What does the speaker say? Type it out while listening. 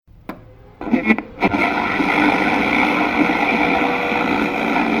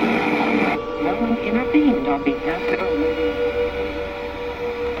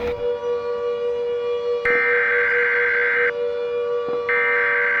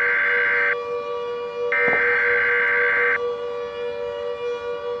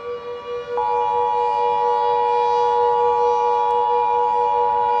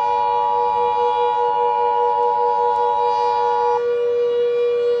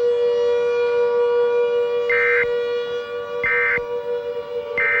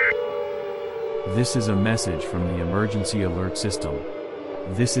This is a message from the emergency alert system.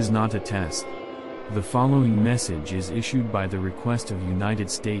 This is not a test. The following message is issued by the request of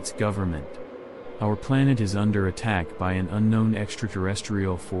United States government. Our planet is under attack by an unknown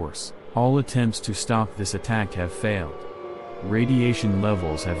extraterrestrial force. All attempts to stop this attack have failed. Radiation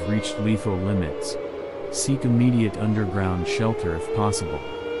levels have reached lethal limits. Seek immediate underground shelter if possible.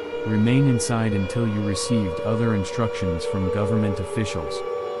 Remain inside until you received other instructions from government officials.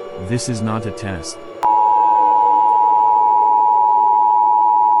 This is not a test.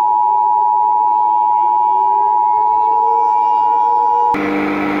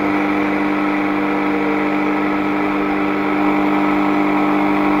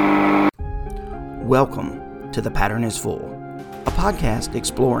 Welcome to The Pattern is Full, a podcast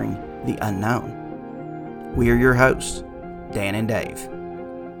exploring the unknown. We are your hosts, Dan and Dave.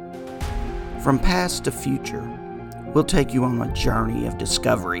 From past to future, we'll take you on a journey of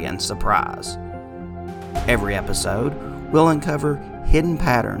discovery and surprise. Every episode, we'll uncover hidden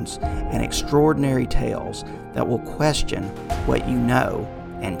patterns and extraordinary tales that will question what you know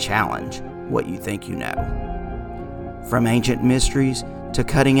and challenge what you think you know. From ancient mysteries to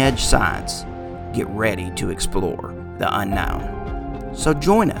cutting-edge science, get ready to explore the unknown. So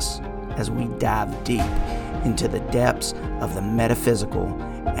join us as we dive deep into the depths of the metaphysical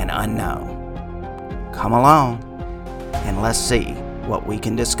and unknown. Come along, and let's see what we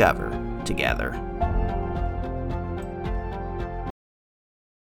can discover together.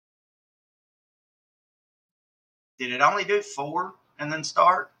 Did it only do 4 and then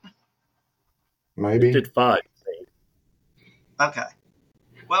start? Maybe. It did 5. Okay.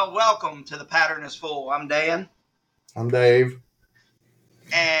 Well, welcome to The Pattern is Full. I'm Dan. I'm Dave.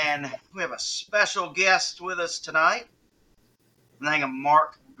 And we have a special guest with us tonight. The name of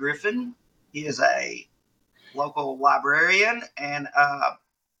Mark Griffin. He is a local librarian and a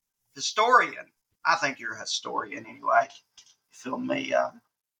historian. I think you're a historian anyway. You filled me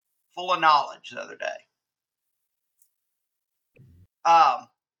full of knowledge the other day.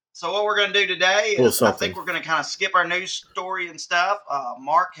 So what we're going to do today is I think we're going to kind of skip our news story and stuff.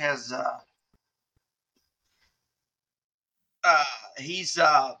 Mark has he's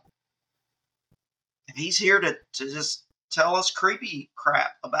here to just tell us creepy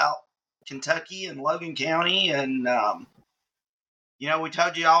crap about Kentucky and Logan County, and we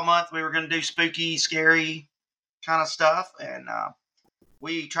told you all month we were going to do spooky, scary kind of stuff, and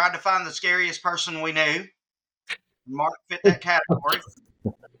we tried to find the scariest person we knew. Mark fit that category.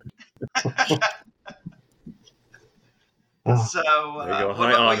 So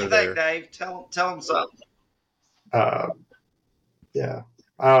what do you think, Dave? Tell him something.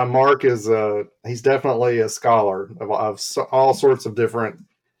 Mark is he's definitely a scholar of all sorts of different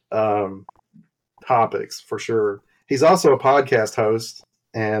topics, for sure. He's also a podcast host,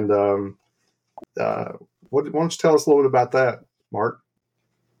 and why don't you tell us a little bit about that, Mark?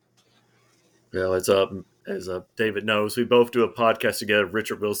 Well, as David knows, we both do a podcast together,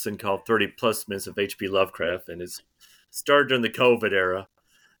 Richard Wilson, called 30 Plus Minutes of H.P. Lovecraft, and it's started during the COVID era,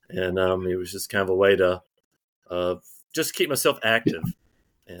 and it was just kind of a way to just keep myself active,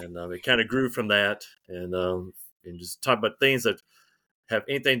 and it kind of grew from that, and just talk about things that have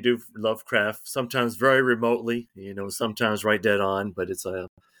anything to do with Lovecraft, sometimes very remotely, sometimes right dead on, but it's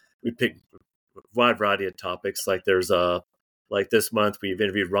we pick a wide variety of topics. Like there's like this month we've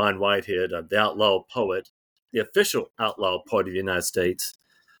interviewed Ron Whitehead, the outlaw poet, the official outlaw poet of the United States,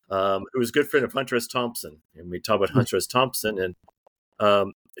 who was a good friend of Hunter S. Thompson, and we talk about Hunter S. Thompson,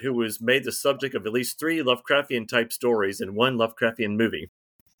 and who was made the subject of at least 3 Lovecraftian type stories and 1 Lovecraftian movie.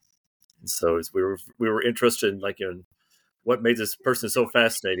 And so we were interested in what made this person so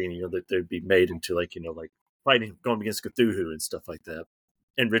fascinating, that they'd be made into fighting, going against Cthulhu and stuff like that.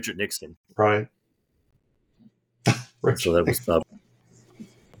 And Richard Nixon. Right. So that was well,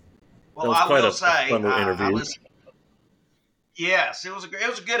 that was quite a fun little interview. Yes, it was a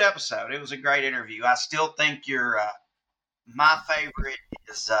good episode. It was a great interview. I still think my favorite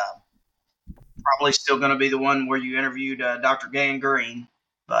is probably still going to be the one where you interviewed Dr. Gangrene.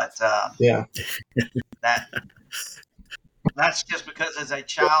 But yeah, that's just because as a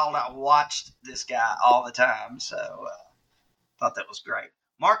child I watched this guy all the time, so thought that was great.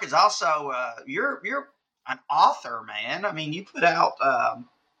 Mark is also you're an author, man. I mean, you put out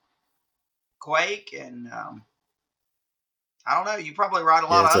Quake, and I don't know. You probably write a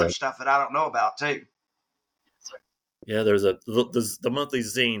lot of other stuff that I don't know about too. Yeah, there's the monthly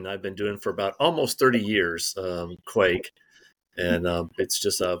zine I've been doing for about almost 30 years, Quake, and it's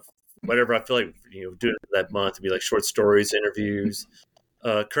just whatever I feel like doing that month. It'd be like short stories, interviews.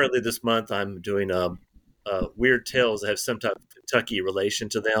 Currently, this month I'm doing weird tales that have some type of Kentucky relation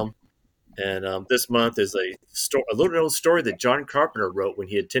to them. And this month is a little known story that John Carpenter wrote when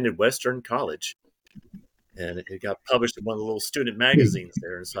he attended Western College. And it got published in one of the little student magazines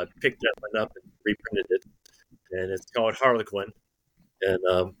there. And so I picked that one up and reprinted it. And it's called Harlequin. And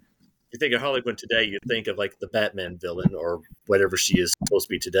you think of Harlequin today, you think of like the Batman villain or whatever she is supposed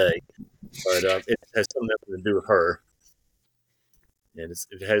to be today. But it has something to do with her. And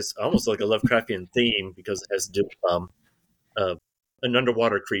it has almost like a Lovecraftian theme because it has to do with an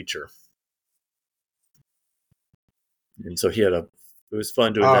underwater creature. And so it was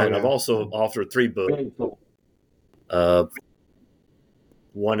fun doing that. Yeah. And I've also authored 3 books.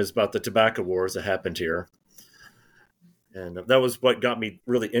 One is about the tobacco wars that happened here. And that was what got me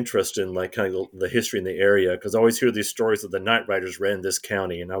really interested in like kind of the history in the area, because I always hear these stories of the night riders ran this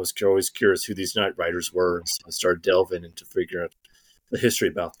county, and I was always curious who these night riders were. And so I started delving into figuring out the history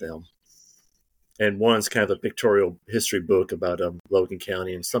about them. And one's kind of a pictorial history book about Logan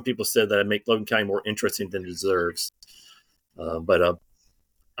County. And some people said that I make Logan County more interesting than it deserves. But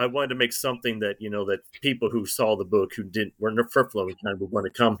I wanted to make something that, that people who saw the book who weren't from Logan County would want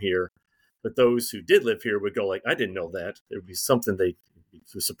to come here. But those who did live here would go like, I didn't know that. It would be something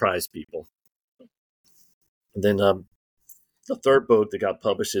to surprise people. And then the 3rd book that got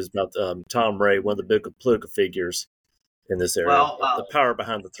published is about Tom Ray, one of the big political figures in this area. Well, the power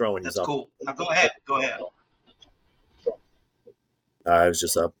behind the throne. That's cool. Now go ahead. I was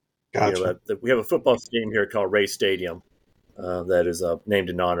just Gotcha. We have a football team here called Ray Stadium that is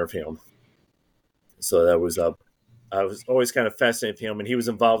named in honor of him. So that was I was always kind of fascinated with him, and he was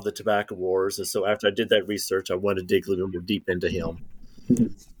involved with the tobacco wars. And so after I did that research, I wanted to dig a little more deep into him.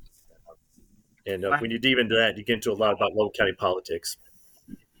 And when you dive into that, you get into a lot about Logan County politics.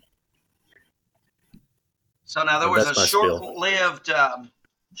 So now there was a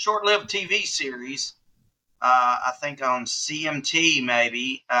short-lived TV series, I think on CMT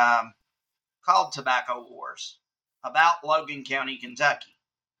maybe, called Tobacco Wars, about Logan County, Kentucky.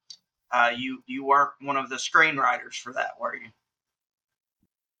 You weren't one of the screenwriters for that, were you?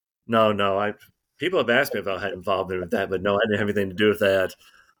 No. People have asked me if I had involvement with that, but no, I didn't have anything to do with that.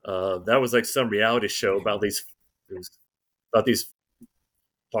 That was like some reality show about these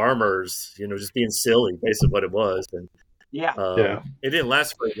farmers, just being silly, basically what it was. And it didn't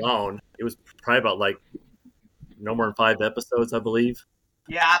last very long. It was probably about like no more than 5 episodes, I believe.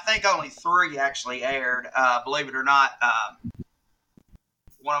 Yeah, I think only 3 actually aired. Believe it or not,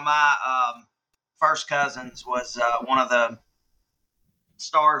 one of my first cousins was one of the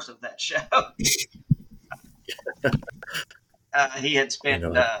stars of that show. He had spent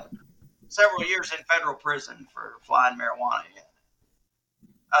several years in federal prison for flying marijuana and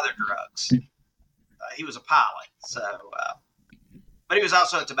other drugs. He was a pilot, but he was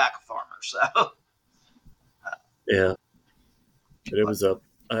also a tobacco farmer. So, yeah, but it was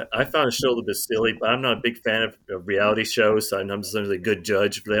I found the show a little bit silly, but I'm not a big fan of reality shows, so I'm just a good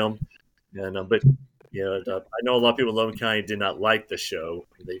judge for them. And but I know a lot of people in Logan County did not like the show.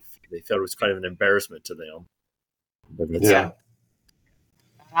 They felt it was kind of an embarrassment to them. But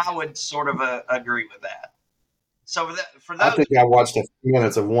I would sort of agree with that. So for those, I think I watched a few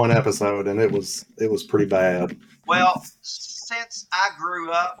minutes of one episode, and it was pretty bad. Well, since I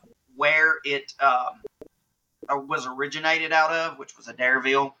grew up where it was originated out of, which was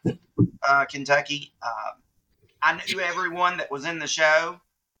Adairville, Kentucky, I knew everyone that was in the show,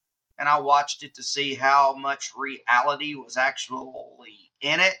 and I watched it to see how much reality was actually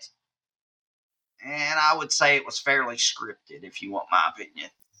in it. And I would say it was fairly scripted, if you want my opinion.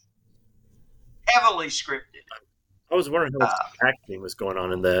 Heavily scripted. I was wondering how much acting was going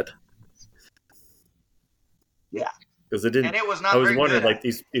on in that. Yeah, because it didn't. And it was not. I was very wondering, good like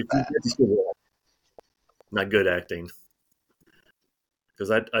these people, not good acting.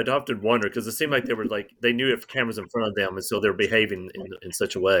 Because I'd often wonder, because it seemed like they were like they knew if cameras in front of them, and so they were behaving in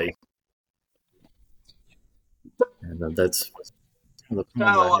such a way. And that's so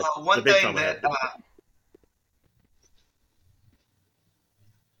one thing that.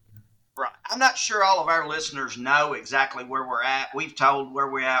 Right. I'm not sure all of our listeners know exactly where we're at. We've told where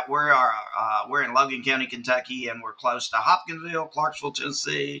we're at. We're in Logan County, Kentucky, and we're close to Hopkinsville, Clarksville,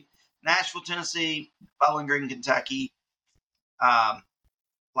 Tennessee, Nashville, Tennessee, Bowling Green, Kentucky.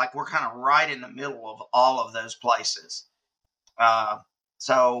 Like we're kind of right in the middle of all of those places.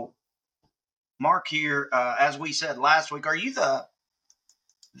 So, Mark here, as we said last week, are you the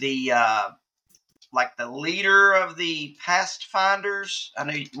leader of the Past Finders? I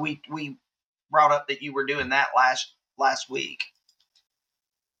know we brought up that you were doing that last week.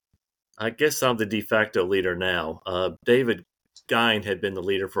 I guess I'm the de facto leader now. David Gein had been the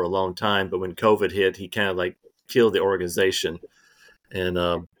leader for a long time, but when COVID hit, he kind of like killed the organization. And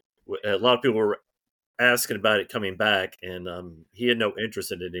a lot of people were asking about it coming back, and he had no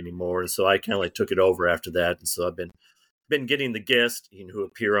interest in it anymore. And so I kind of like took it over after that. And so I've been getting the guests who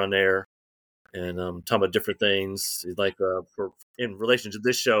appear on there and talking about different things. Like for in relation to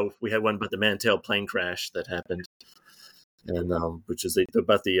this show, we had one about the Mantell plane crash that happened, and which is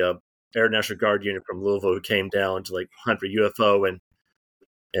about the Air National Guard unit from Louisville who came down to like hunt for UFO and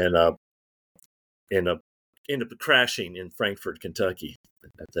ended up crashing in Frankfort, Kentucky.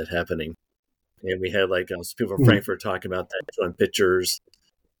 That happening. And we had like some people from Frankfurt talking about that, showing pictures,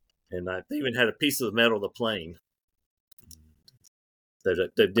 and they even had a piece of the metal of the plane that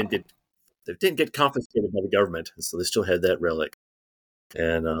didn't get confiscated by the government, and so they still had that relic.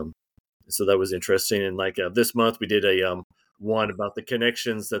 And so that was interesting. And like this month, we did a one about the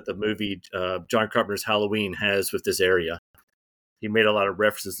connections that the movie John Carpenter's Halloween has with this area. He made a lot of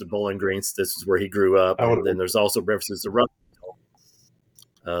references to Bowling Green. This is where he grew up, and then there's also references to Russell.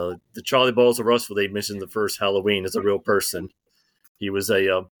 The Charlie Bowles of Russell, they mentioned the first Halloween as a real person. He was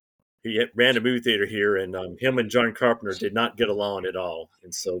he ran a movie theater here, and him and John Carpenter did not get along at all.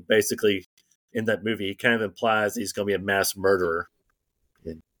 And so basically in that movie, he kind of implies he's going to be a mass murderer.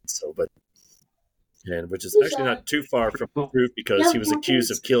 And so, which is actually not too far from the truth, because he was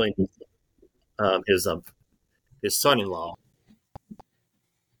accused of killing his son-in-law.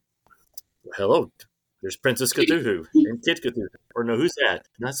 Hello. There's Princess Cthulhu and Kid Cthulhu. Or no, who's that?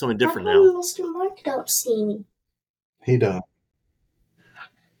 That's someone different now. Mr. Mark don't see me. He does.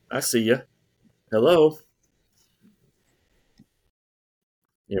 I see you. Hello.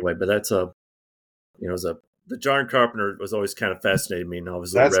 Anyway, but that's the John Carpenter was always kind of fascinating me, and all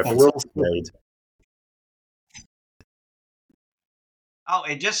his little references made. Oh,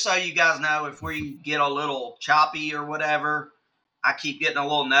 and just so you guys know, if we get a little choppy or whatever, I keep getting a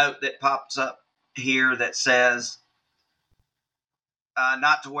little note that pops up here that says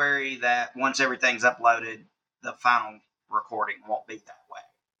not to worry, that once everything's uploaded, the final recording won't be that way.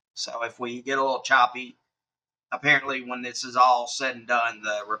 So if we get a little choppy, apparently when this is all said and done,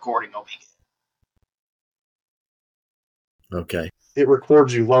 the recording will be good. Okay. It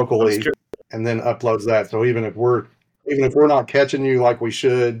records you locally and then uploads that. So even if we're not catching you like we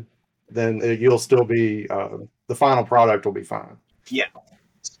should, then you'll still be the final product will be fine. Yeah.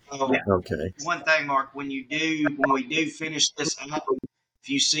 So, okay. One thing, Mark, when we do finish this up, if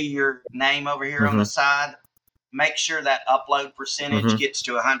you see your name over here on the side, make sure that upload percentage gets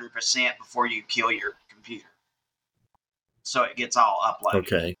to 100% before you kill your computer, so it gets all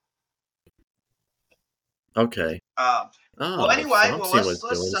uploaded. Okay. Well, anyway, let's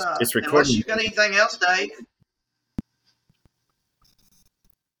it's recording. Unless you got anything else, Dave,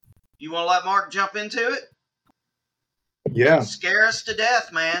 you want to let Mark jump into it? Yeah. Scare us to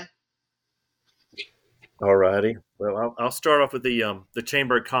death, man. Alrighty. Well, I'll start off with the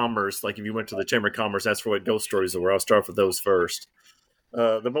Chamber of Commerce. Like if you went to the Chamber of Commerce, that's where what ghost stories are. I'll start off with those first.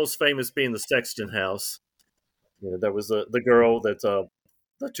 The most famous being the Sexton House. That was the girl that's the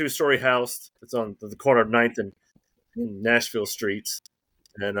 2-story house that's on the corner of 9th and Nashville streets.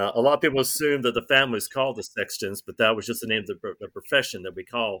 And a lot of people assume that the family is called the Sextons, but that was just the name of the profession that we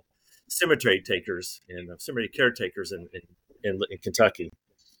call cemetery takers and cemetery caretakers in Kentucky.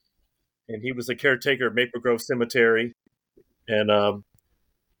 And he was a caretaker of Maple Grove Cemetery. And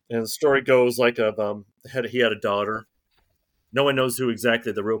the story goes like he had a daughter. No one knows who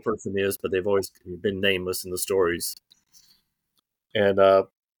exactly the real person is, but they've always been nameless in the stories. And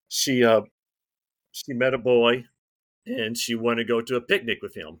she met a boy, and she wanted to go to a picnic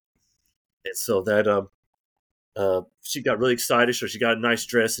with him. And so that she got really excited. So she got a nice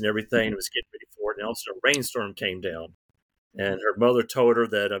dress and everything and was getting ready for it. And also a rainstorm came down. And her mother told her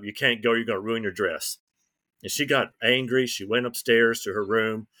that you can't go, you're going to ruin your dress. And she got angry. She went upstairs to her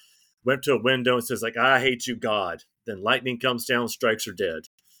room, went to a window and says, like, I hate you, God. Then lightning comes down and strikes her dead.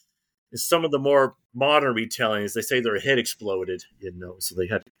 And some of the more modern retellings, they say their head exploded, so they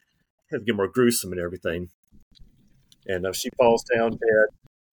had to get more gruesome and everything. And she falls down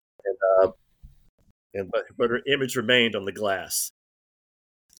dead, but her image remained on the glass.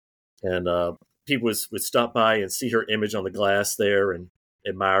 And people would stop by and see her image on the glass there and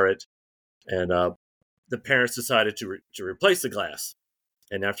admire it. And the parents decided to replace the glass.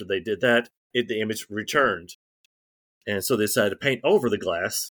 And after they did that, the image returned. And so they decided to paint over the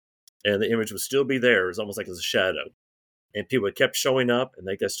glass, and the image would still be there. It was almost like it was a shadow. And people kept showing up, and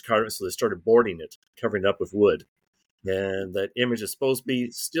they got tired, so they started boarding it, covering it up with wood. And that image is supposed to be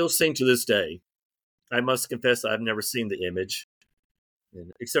still seen to this day. I must confess I've never seen the image,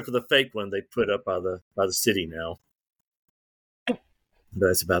 except for the fake one they put up by the city now. But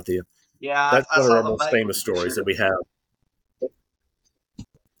that's about that's one of our most famous stories that we have.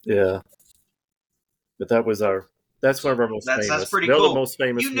 Yeah, but that's one of our most That's famous. pretty The other cool. most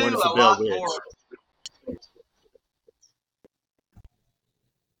famous You one knew is the a Bell lot Witch. more.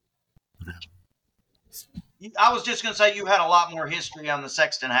 I was just going to say you had a lot more history on the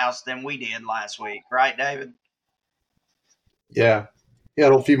Sexton House than we did last week, right, David? Yeah. He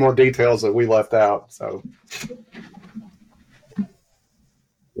had a few more details that we left out. So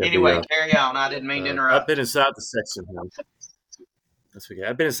Yeah, Anyway, carry on. I didn't mean to I've been interrupt. inside the Sexton House. That's okay.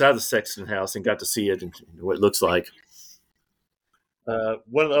 I've been inside the Sexton House and got to see it and what it looks like.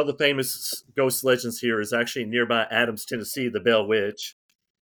 One of the other famous ghost legends here is actually nearby Adams, Tennessee, the Bell Witch.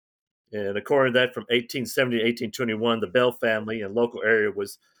 And according to that, from 1870 to 1821, the Bell family and local area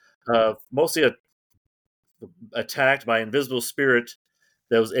was mostly attacked by an invisible spirit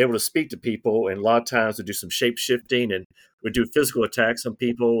that was able to speak to people, and a lot of times would do some shape shifting and would do physical attacks on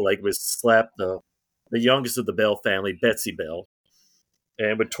people, like would slap the youngest of the Bell family, Betsy Bell,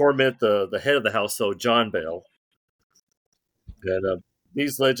 and would torment the head of the household, John Bell. And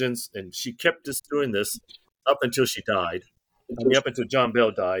these legends, and she kept just doing this up until she died. I mean, up until John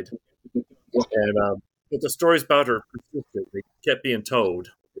Bell died. And but the stories about her persisted; they kept being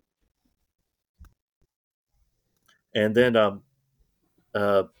told. And then uh,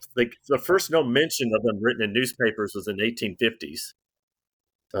 the first known mention of them written in newspapers was in the 1850s.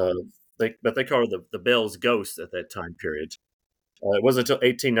 Uh, but they called her the Bell's ghost at that time period. It wasn't until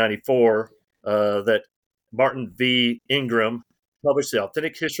 1894 that Martin V. Ingram published the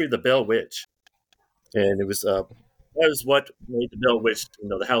authentic history of the Bell Witch, and it was that is what made the Bell Witch,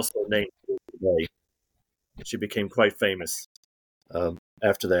 the household name today. She became quite famous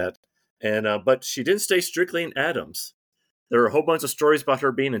after that, and but she didn't stay strictly in Adams. There are a whole bunch of stories about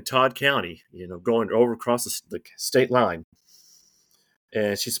her being in Todd County, going over across the state line.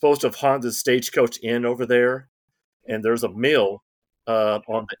 And she's supposed to have haunted the Stagecoach Inn over there. And there's a mill on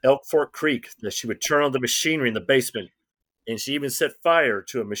the Elk Fork Creek that she would turn on the machinery in the basement. And she even set fire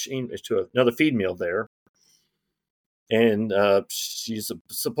to another feed mill there. And she's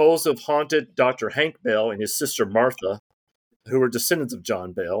supposed to have haunted Dr. Hank Bell and his sister Martha, who were descendants of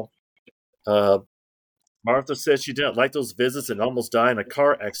John Bell. Martha said she didn't like those visits and almost died in a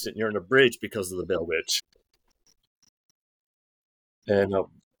car accident near a bridge because of the Bell Witch. And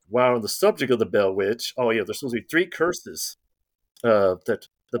while on the subject of the Bell Witch, there's supposed to be 3 curses that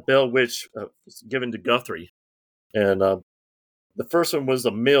the Bell Witch was given to Guthrie. And the first one was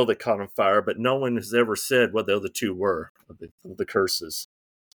a mill that caught on fire, but no one has ever said what the other 2 were of the curses.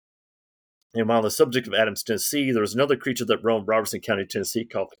 And while on the subject of Adams, Tennessee, there was another creature that roamed Robertson County, Tennessee,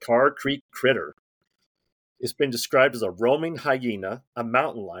 called the Carr Creek Critter. It's been described as a roaming hyena, a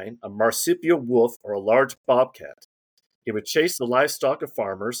mountain lion, a marsupial wolf, or a large bobcat. It would chase the livestock of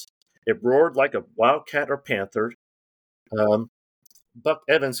farmers. It roared like a wildcat or panther. Buck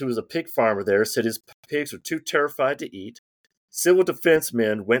Evans, who was a pig farmer there, said his pigs were too terrified to eat. Civil defense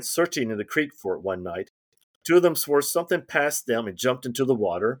men went searching in the creek for it one night. 2 of them swore something passed them and jumped into the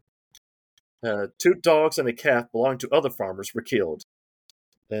water. 2 dogs and a calf belonging to other farmers were killed.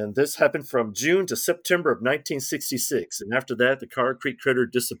 And this happened from June to September of 1966. And after that, the Carr Creek Critter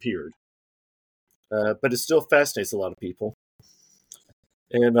disappeared. But it still fascinates a lot of people.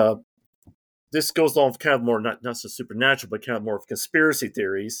 And this goes on kind of more, not so supernatural, but kind of more of conspiracy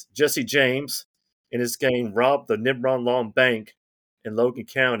theories. Jesse James and his gang robbed the Nimron Lawn Bank in Logan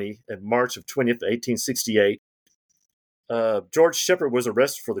County in March of 20th, 1868. George Shepard was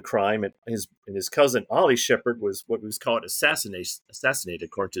arrested for the crime, and his cousin Ollie Shepard was what was called assassinated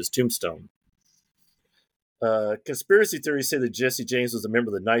according to his tombstone. Conspiracy theories say that Jesse James was a member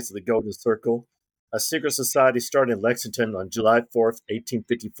of the Knights of the Golden Circle, a secret society started in Lexington on July 4th,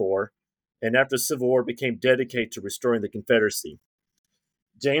 1854, and after the Civil War became dedicated to restoring the Confederacy.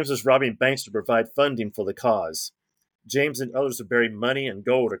 James was robbing banks to provide funding for the cause. James and others would bury money and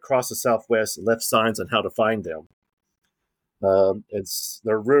gold across the Southwest and left signs on how to find them.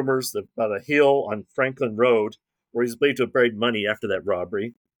 There are rumors about a hill on Franklin Road where he's believed to have buried money after that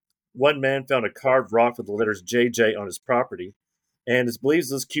robbery. One man found a carved rock with the letters JJ on his property, and is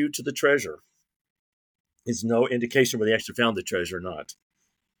believed this key to the treasure. There's no indication whether he actually found the treasure or not.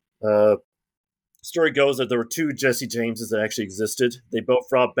 Story goes that there were 2 Jesse Jameses that actually existed. They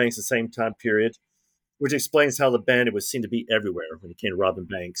both robbed banks at the same time period, which explains how the bandit was seen to be everywhere when it came to robbing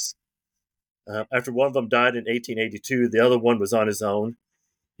banks. After one of them died in 1882, the other one was on his own.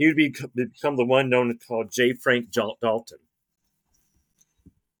 He would become the one known called J. Frank Dalton.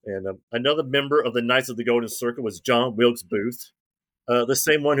 And another member of the Knights of the Golden Circle was John Wilkes Booth, the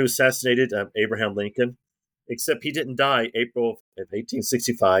same one who assassinated Abraham Lincoln, except he didn't die April of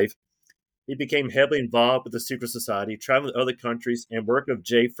 1865. He became heavily involved with the secret society, traveling to other countries, and working with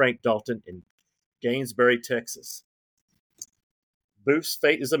J. Frank Dalton in Gainesbury, Texas. Booth's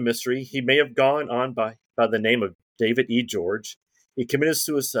fate is a mystery. He may have gone on by the name of David E. George. He committed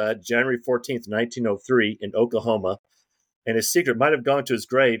suicide January 14th, 1903 in Oklahoma, and his secret might have gone to his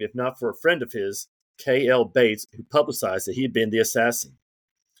grave if not for a friend of his, K.L. Bates, who publicized that he had been the assassin.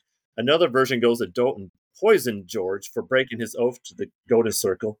 Another version goes that Dalton poisoned George for breaking his oath to the Golden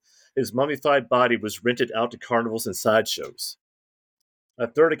Circle. His mummified body was rented out to carnivals and sideshows. A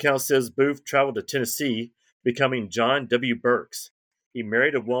third account says Booth traveled to Tennessee, becoming John W. Burks. He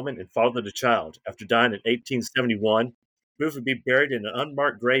married a woman and fathered a child. After dying in 1871, Booth would be buried in an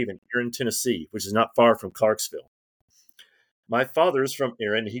unmarked grave in Erin, Tennessee, which is not far from Clarksville. My father is from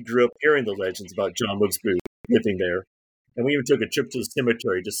Erin. He grew up hearing the legends about John Wilkes Booth living there, and we even took a trip to the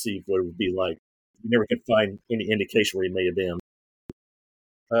cemetery to see what it would be like. We never could find any indication where he may have been.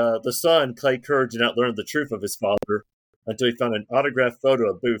 The son, Clay Kerr, did not learn the truth of his father until he found an autographed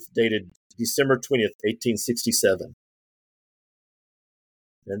photo of Booth dated December 20th, 1867.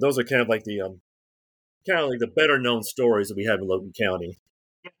 And those are kind of like the better known stories that we have in Logan County.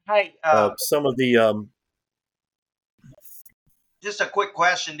 Hey, some of the just a quick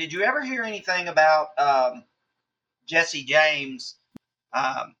question: did you ever hear anything about Jesse James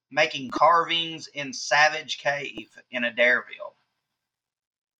making carvings in Savage Cave in Adairville?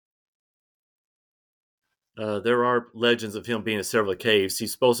 There are legends of him being in several caves.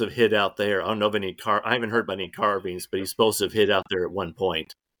 He's supposed to have hid out there. I don't know of any I haven't heard about any carvings, but he's supposed to have hid out there at one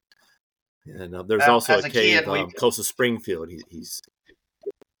point. And there's also a cave close to Springfield. He's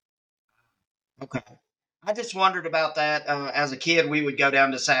okay. I just wondered about that. As a kid, we would go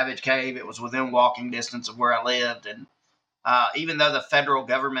down to Savage Cave. It was within walking distance of where I lived, and even though the federal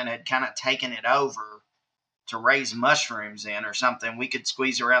government had kind of taken it over to raise mushrooms in or something, we could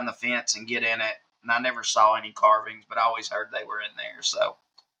squeeze around the fence and get in it. And I never saw any carvings, but I always heard they were in there. So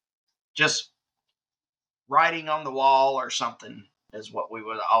just writing on the wall or something is what we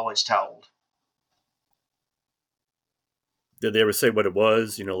were always told. Did they ever say what it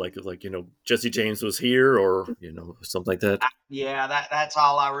was? Like Jesse James was here, or something like that. Yeah, that's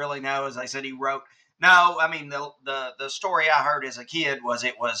all I really know. Is they said he wrote. No, I mean the story I heard as a kid was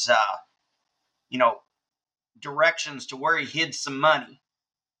it was directions to where he hid some money.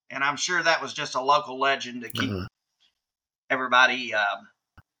 And I'm sure that was just a local legend to keep everybody,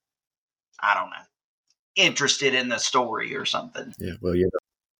 I don't know, interested in the story or something. Yeah, well,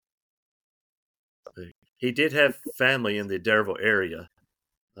 he did have family in the Adairville area,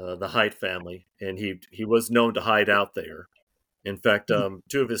 the Height family, and he was known to hide out there. In fact,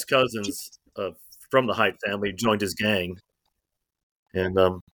 two of his cousins from the Height family joined his gang, and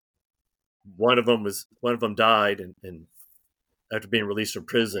one of them died, and after being released from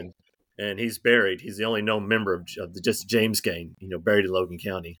prison, and he's buried. He's the only known member of the Jesse James gang, buried in Logan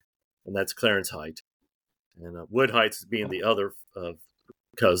County, and that's Clarence Height. And Wood Heights being the other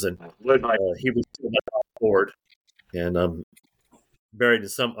cousin. He was killed by Ford and buried in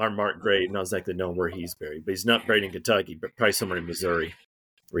some unmarked grave. Not exactly known where he's buried, but he's not buried in Kentucky, but probably somewhere in Missouri,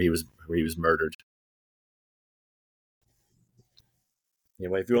 where he was murdered.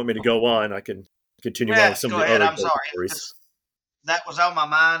 Anyway, if you want me to go on, I can continue on with some of the other stories. That was on my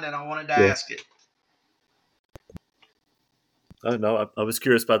mind, and I wanted to ask it. No, I was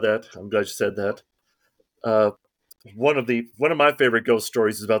curious about that. I'm glad you said that. One of my favorite ghost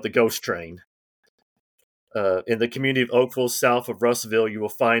stories is about the ghost train. In the community of Oakville, south of Russellville, you will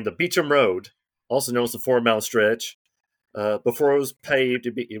find the Beecham Road, also known as the 4-mile stretch. Before it was paved,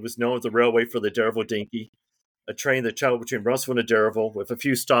 it was known as the railway for the Adairville Dinky, a train that traveled between Russellville and Adairville with a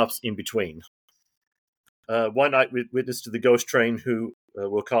few stops in between. One night, we witnessed to the ghost train, who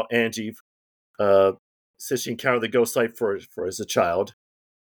we'll call Angie, said she encountered the ghost light for as a child.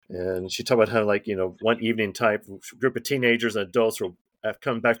 And she talked about how, one evening type, a group of teenagers and adults have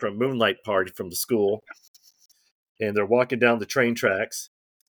come back from a moonlight party from the school. And they're walking down the train tracks.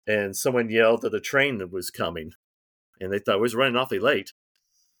 And someone yelled that the train was coming. And they thought it was running awfully late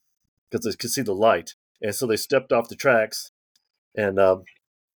because they could see the light. And so they stepped off the tracks. And the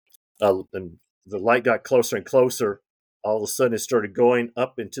light got closer and closer. All of a sudden, it started going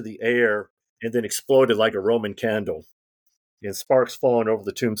up into the air and then exploded like a Roman candle, and sparks falling over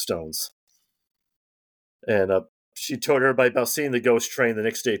the tombstones. And she told everybody about seeing the ghost train the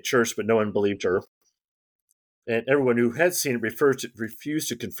next day at church, but no one believed her. And everyone who had seen it refused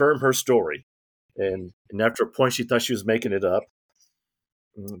to confirm her story. And after a point, she thought she was making it up.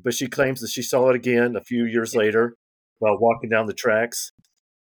 But she claims that she saw it again a few years later while walking down the tracks.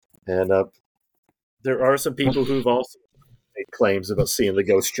 And there are some people who've also made claims about seeing the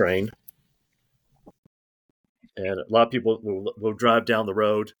ghost train. And a lot of people will drive down the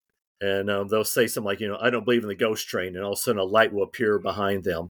road, and they'll say something like, I don't believe in the ghost train, and all of a sudden a light will appear behind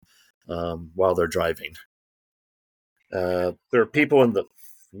them while they're driving. There are people in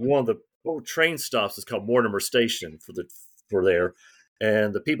one of the old train stops is called Mortimer Station for there,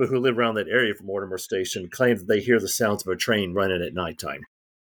 and the people who live around that area from Mortimer Station claim that they hear the sounds of a train running at nighttime.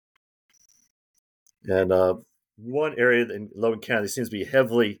 And one area in Logan County seems to be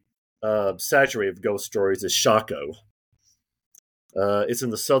heavily saturated with ghost stories is Shaco. It's in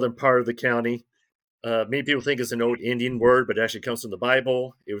the southern part of the county. Many people think it's an old Indian word, but it actually comes from the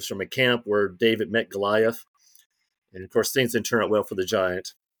Bible. It was from a camp where David met Goliath. And, of course, things didn't turn out well for the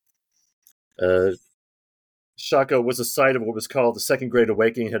giant. Shaco was a site of what was called the Second Great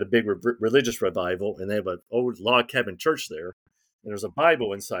Awakening. It had a big religious revival, and they have an old log cabin church there. And there's a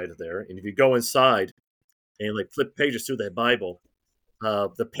Bible inside of there. And if you go inside and flip pages through that Bible,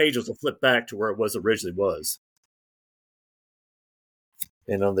 the pages will flip back to where it originally was.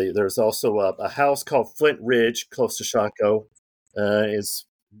 And there's also a house called Flint Ridge close to Shaco. It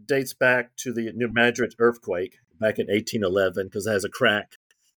dates back to the New Madrid earthquake back in 1811 because it has a crack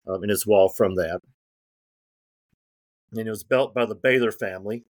in its wall from that. And it was built by the Baylor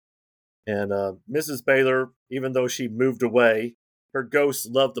family. And Mrs. Baylor, even though she moved away, her ghost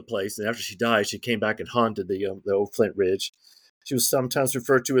loved the place. And after she died, she came back and haunted the old Flint Ridge. She was sometimes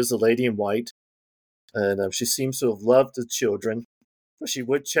referred to as the Lady in White. And she seems to have loved the children, but she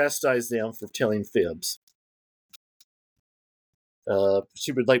would chastise them for telling fibs.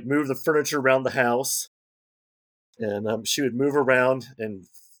 She would move the furniture around the house. And she would move around, and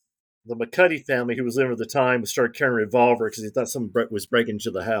the McCuddy family, who was living at the time, started carrying a revolver because they thought someone was breaking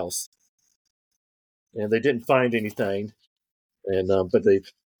into the house. And they didn't find anything, and but they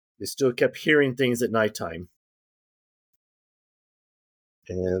still kept hearing things at nighttime.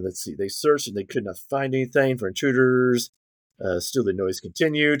 And let's see, they searched and they could not find anything for intruders. Still, the noise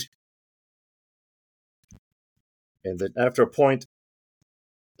continued. And then after a point,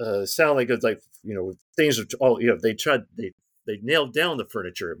 it sounded like it was things are all, they nailed down the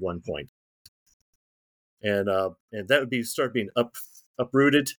furniture at one point. And that would start being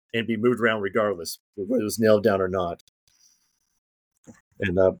uprooted and be moved around regardless whether it was nailed down or not.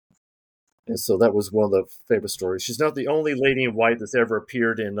 And so that was one of the favorite stories. She's not the only Lady in White that's ever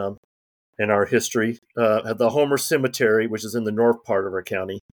appeared in our history. At the Homer Cemetery, which is in the north part of our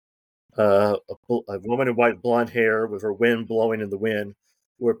county, a woman in white blonde hair with her wind blowing in the wind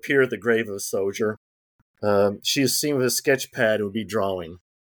would appear at the grave of a soldier. She is seen with a sketch pad and would be drawing.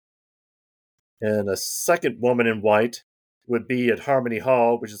 And a second woman in white would be at Harmony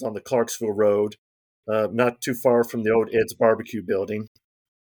Hall, which is on the Clarksville Road, not too far from the old Ed's Barbecue building.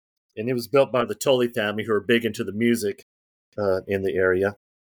 And it was built by the Tully family, who are big into the music in the area,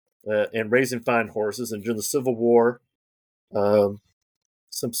 and raising fine horses. And during the Civil War,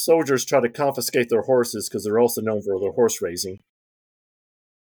 some soldiers tried to confiscate their horses because they're also known for their horse raising.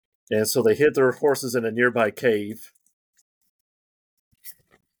 And so they hid their horses in a nearby cave.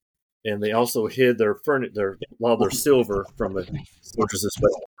 And they also hid a lot of their silver from the soldiers as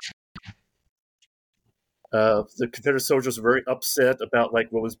well. The Confederate soldiers were very upset about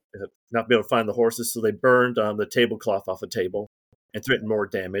what was not being able to find the horses, so they burned the tablecloth off a table and threatened more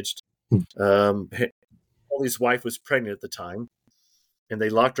damage. Holly's wife was pregnant at the time, and they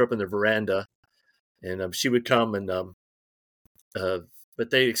locked her up in the veranda. And she would come but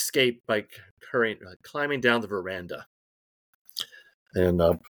they escaped by climbing down the veranda. And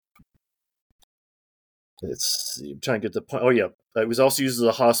let's see, I'm trying to get the point. Oh yeah, it was also used as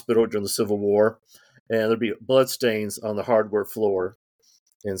a hospital during the Civil War. And there'd be blood stains on the hardwood floor.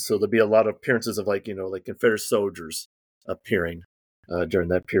 And so there'd be a lot of appearances of Confederate soldiers appearing during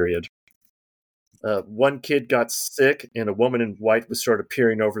that period. One kid got sick, and a woman in white would start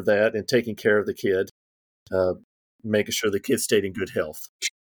appearing over that and taking care of the kid, making sure the kid stayed in good health.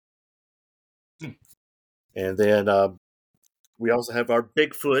 And then we also have our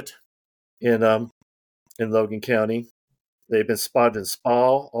Bigfoot in Logan County. They've been spotted in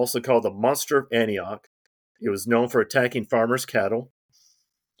Spall, also called the Monster of Antioch. It was known for attacking farmers' cattle.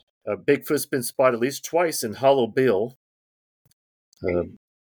 Bigfoot's been spotted at least twice in Hollow Bill. And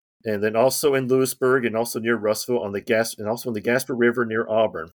then also in Lewisburg and also near Russellville and also on the Gasper River near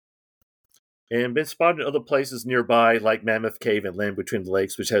Auburn. And been spotted in other places nearby like Mammoth Cave and Land Between the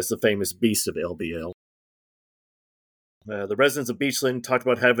Lakes, which has the famous beast of LBL. The residents of Beachland talked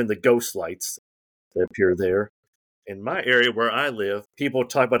about having the ghost lights that appear there. In my area where I live, people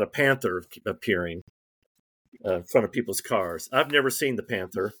talk about a panther appearing in front of people's cars. I've never seen the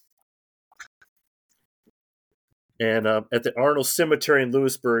panther. And at the Arnold Cemetery in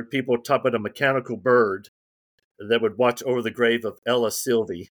Lewisburg, people talk about a mechanical bird that would watch over the grave of Ella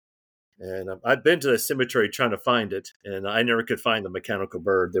Sylvie. And I'd been to the cemetery trying to find it, and I never could find the mechanical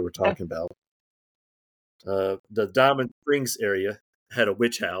bird they were talking about. The Diamond Springs area had a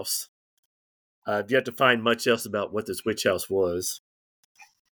witch house. I've yet to find much else about what this witch house was.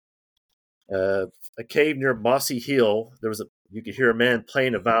 A cave near Mossy Hill, you could hear a man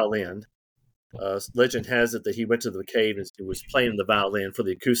playing a violin. Legend has it that he went to the cave and was playing the violin for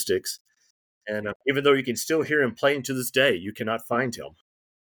the acoustics. And even though you can still hear him playing to this day, you cannot find him.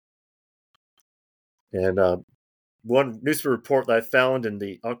 And one newspaper report that I found in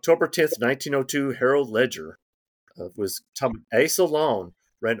the October 10th, 1902 Herald Ledger was Asa Long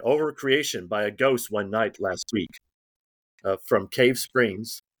ran over creation by a ghost one night last week from Cave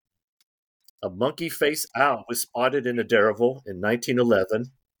Springs. A monkey-faced owl was spotted in Adderville in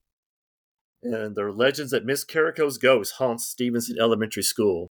 1911. And there are legends that Miss Carrico's ghost haunts Stevenson Elementary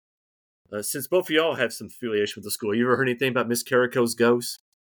School. Since both of y'all have some affiliation with the school, you ever heard anything about Miss Carrico's ghost?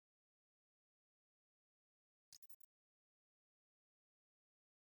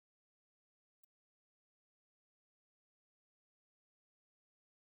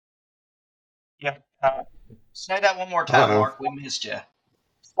 Yeah. Say that one more time, Mark. We missed you.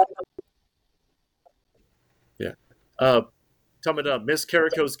 Yeah. Talking about Miss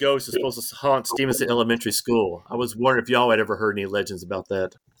Carrico's ghost is supposed to haunt Stevenson Elementary School. I was wondering if y'all had ever heard any legends about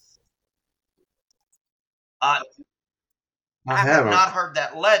that. I have not heard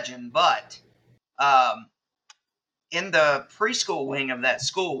that legend, but in the preschool wing of that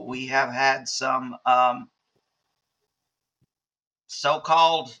school, we have had some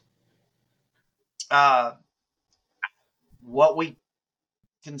so-called what we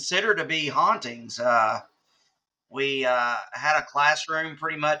consider to be hauntings. We had a classroom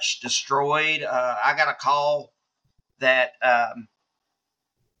pretty much destroyed. I got a call that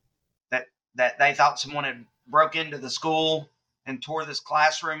that they thought someone had broke into the school and tore this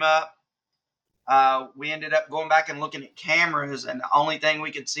classroom up. We ended up going back and looking at cameras, and the only thing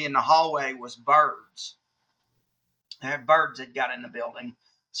we could see in the hallway was birds. Birds had got in the building.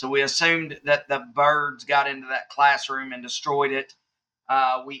 So we assumed that the birds got into that classroom and destroyed it.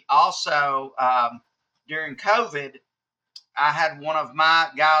 We also, during COVID, I had one of my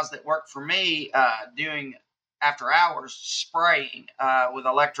guys that worked for me doing after hours spraying with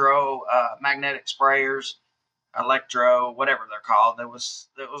electromagnetic sprayers, whatever they're called. There was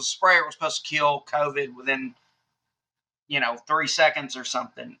a sprayer was supposed to kill COVID within 3 seconds or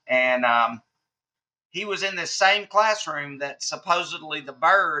something, and he was in this same classroom that supposedly the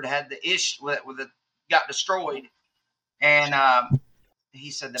bird had the issue with it got destroyed, and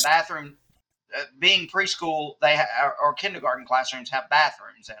he said the bathroom, being preschool, or kindergarten classrooms have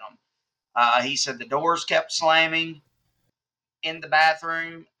bathrooms in them. He said the doors kept slamming in the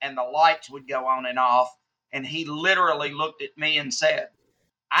bathroom and the lights would go on and off. And he literally looked at me and said,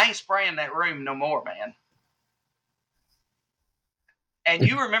 "I ain't spraying that room no more, man." And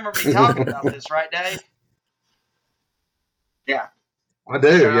you remember me talking about this, right, Dave? Yeah. I do,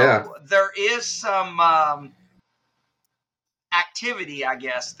 yeah. There is some activity, I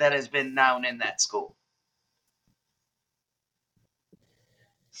guess, that has been known in that school.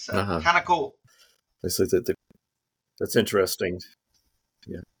 So, kind of cool. That's interesting.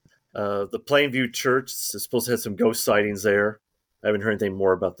 Yeah. The Plainview Church is supposed to have some ghost sightings there. I haven't heard anything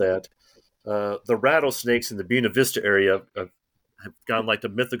more about that. The rattlesnakes in the Buena Vista area have gone like the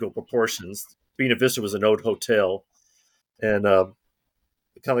mythical proportions. Buena Vista was an old hotel and kind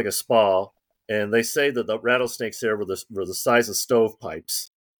of like a spa. And they say that the rattlesnakes there were the size of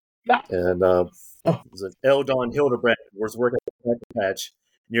stovepipes. Yeah. And there's an Eldon Hildebrand who was working at the patch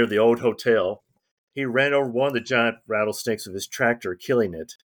near the old hotel. He ran over one of the giant rattlesnakes with his tractor, killing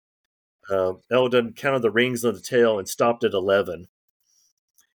it. Eldon counted the rings on the tail and stopped at 11.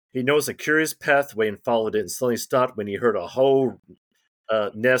 He noticed a curious pathway and followed it, and suddenly stopped when he heard a whole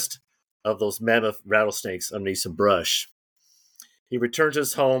nest of those mammoth rattlesnakes underneath some brush. He returned to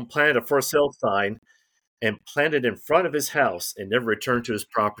his home, planted a for sale sign, and planted in front of his house, and never returned to his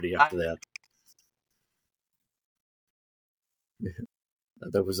property after that.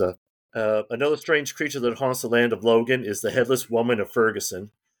 There was another strange creature that haunts the land of Logan is the headless woman of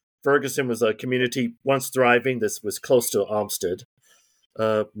Ferguson. Ferguson was a community once thriving that was close to Olmsted.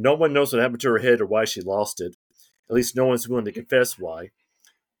 No one knows what happened to her head or why she lost it. At least no one's willing to confess why.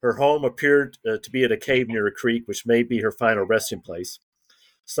 Her home appeared to be at a cave near a creek, which may be her final resting place.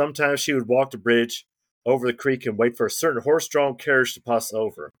 Sometimes she would walk the bridge over the creek and wait for a certain horse-drawn carriage to pass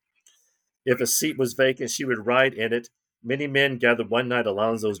over. If a seat was vacant, she would ride in it. Many men gathered one night at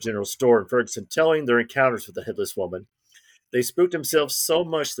Alonzo's general store in Ferguson, telling their encounters with the headless woman. They spooked themselves so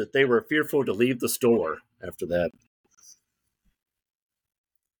much that they were fearful to leave the store. after that.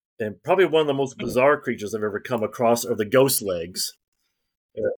 And probably one of the most bizarre creatures I've ever come across are the ghost legs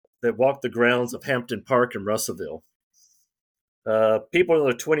that walk the grounds of Hampton Park in Russellville. People in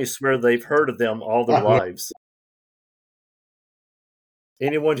their 20s swear they've heard of them all their lives.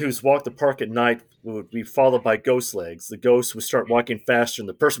 Anyone who's walked the park at night would be followed by ghost legs. The ghosts would start walking faster and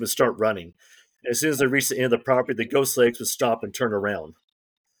the person would start running. As soon as they reached the end of the property, the ghost legs would stop and turn around.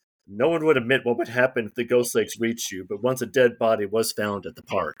 No one would admit what would happen if the ghost legs reached you, but once a dead body was found at the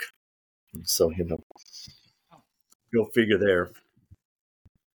park. So, go figure there.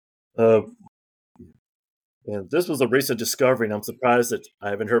 And this was a recent discovery, and I'm surprised that I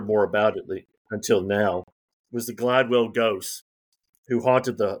haven't heard more about it until now. It was the Gladwell ghost, who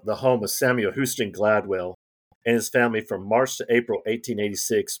haunted the home of Samuel Houston Gladwell and his family from March to April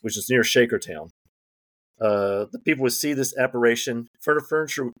 1886, which is near Shakertown. The people would see this apparition.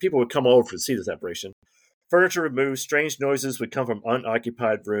 People would come over to see this apparition. Furniture removed, strange noises would come from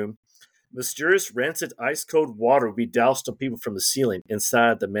unoccupied room. Mysterious rancid ice-cold water would be doused on people from the ceiling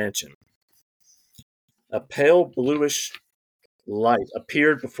inside the mansion. A pale bluish light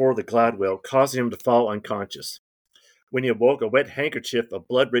appeared before the Gladwell, causing him to fall unconscious. When he awoke, a wet handkerchief of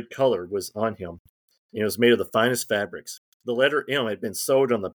blood-red color was on him, and it was made of the finest fabrics. The letter M had been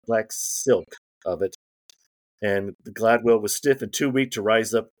sewed on the black silk of it, and the Gladwell was stiff and too weak to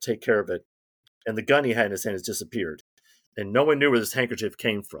rise up and take care of it, and the gun he had in his hand has disappeared. And no one knew where this handkerchief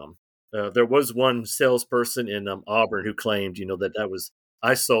came from. There was one salesperson in Auburn who claimed, that was,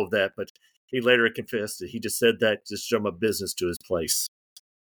 I sold that, but he later confessed that he just said that just to drum up business to his place.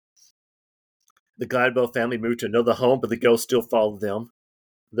 The Gladwell family moved to another home, but the ghost still followed them.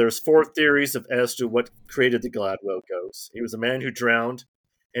 There's 4 theories as to what created the Gladwell ghost. He was a man who drowned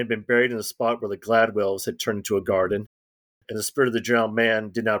and had been buried in a spot where the Gladwells had turned into a garden, and the spirit of the drowned man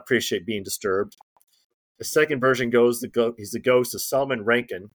did not appreciate being disturbed. The second version goes he's the ghost of Solomon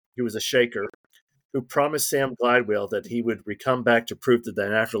Rankin, who was a shaker, who promised Sam Gladwell that he would come back to prove that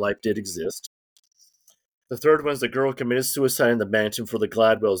an afterlife did exist. The third one is the girl committed suicide in the mansion before the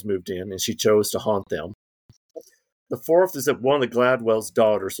Gladwells moved in, and she chose to haunt them. The fourth is that one of the Gladwell's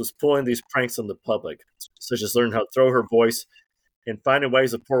daughters was pulling these pranks on the public, such as learning how to throw her voice and finding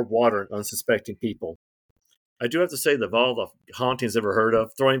ways to pour water on unsuspecting people. I do have to say that of all the hauntings I've ever heard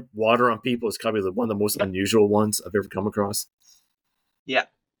of, throwing water on people is probably one of the most unusual ones I've ever come across. Yeah.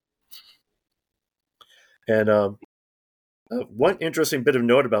 And one interesting bit of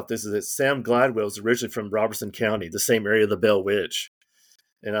note about this is that Sam Gladwell is originally from Robertson County, the same area of the Bell Ridge.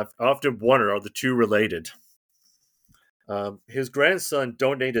 And I've often wondered, are the two related? His grandson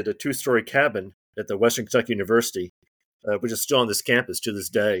donated a 2-story cabin at the Western Kentucky University, which is still on this campus to this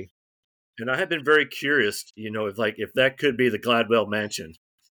day. And I have been very curious, if that could be the Gladwell mansion,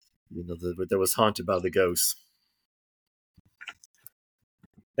 that was haunted by the ghosts.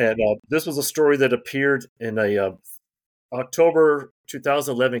 And this was a story that appeared in a October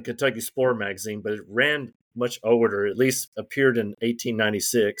 2011 Kentucky Explorer magazine, but it ran much older, at least appeared in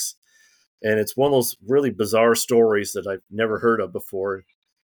 1896. And it's one of those really bizarre stories that I've never heard of before.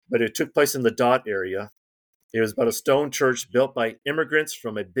 But it took place in the Dot area. It was about a stone church built by immigrants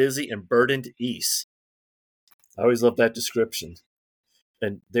from a busy and burdened East. I always love that description.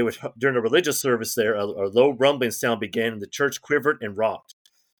 And they would, during a religious service there, a low rumbling sound began, and the church quivered and rocked.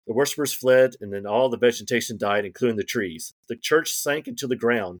 The worshippers fled, and then all the vegetation died, including the trees. The church sank into the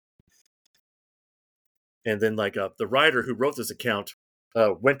ground. And then, the writer who wrote this account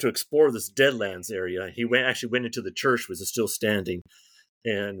went to explore this Deadlands area. He actually went into the church, which is still standing,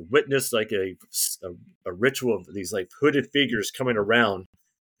 and witnessed a ritual of these hooded figures coming around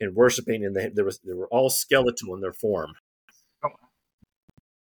and worshiping, and they were all skeletal in their form.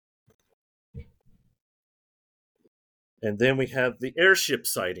 And then we have the airship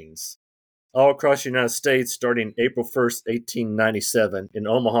sightings all across the United States starting April 1st, 1897 in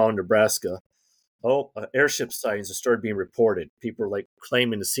Omaha, Nebraska. Airship sightings have started being reported. People are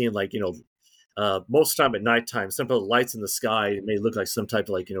claiming to see, most time at nighttime, some of the lights in the sky may look like some type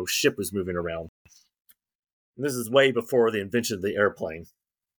of ship was moving around. And this is way before the invention of the airplane.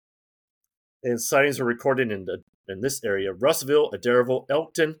 And sightings were recorded in this area: Russellville, Adairville,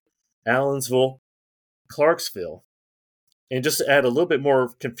 Elkton, Allensville, Clarksville. And just to add a little bit more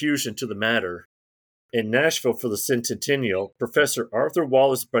confusion to the matter, in Nashville for the Centennial, Professor Arthur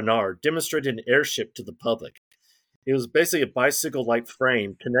Wallace Barnard demonstrated an airship to the public. It was basically a bicycle-like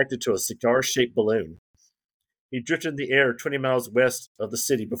frame connected to a cigar-shaped balloon. He drifted in the air 20 miles west of the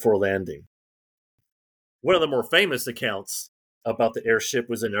city before landing. One of the more famous accounts about the airship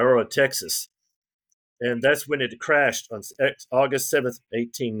was in Aurora, Texas, and that's when it crashed on August 7th,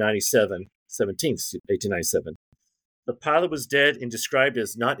 1897. 17th, 1897. The pilot was dead and described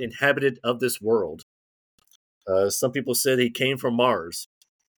as not inhabited of this world. Some people said he came from Mars.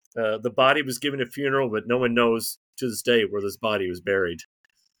 The body was given a funeral, but no one knows to this day where this body was buried.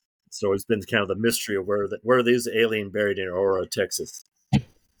 So it's been kind of the mystery of where this alien buried in Aurora, Texas. And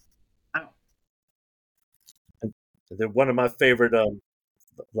then one of my favorite,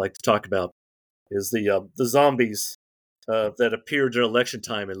 like to talk about, is the zombies that appear during election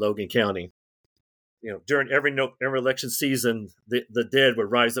time in Logan County. During every election season, the dead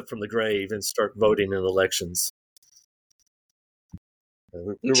would rise up from the grave and start voting in elections.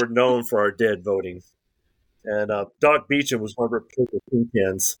 We were known for our dead voting. And Doc Beecham was one of our political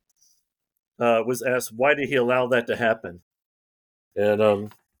kingpins. Was asked, why did he allow that to happen?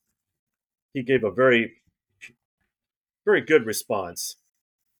 And he gave a very, very good response.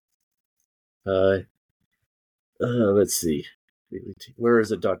 Let's see. Where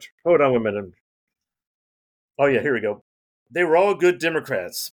is it, Doctor? Hold on a minute. Oh, yeah, here we go. They were all good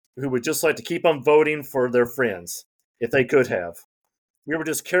Democrats who would just like to keep on voting for their friends, if they could have. We were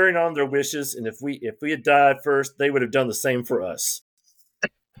just carrying on their wishes, and if we had died first, they would have done the same for us.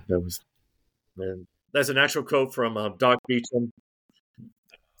 That's an actual quote from Doc Beecham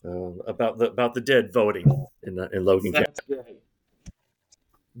about the dead voting in Logan County. That's great.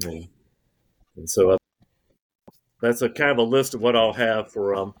 Yeah. And so that's a kind of a list of what I'll have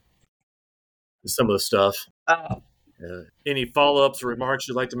for some of the stuff. Any follow-ups or remarks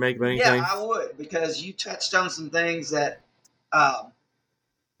you'd like to make about anything? Yeah, I would, because you touched on some things that I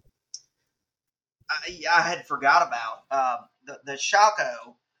had forgot about. The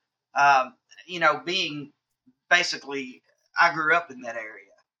Chaco, being basically, I grew up in that area.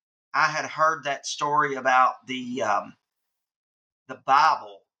 I had heard that story about the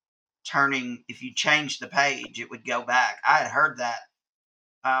Bible turning, if you change the page, it would go back. I had heard that.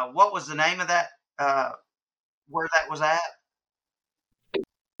 What was the name of that? Where that was at?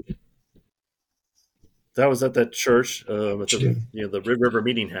 That was at that church, at the Red River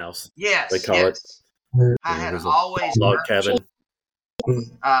Meeting House. Yes, they call it. I had always log cabin.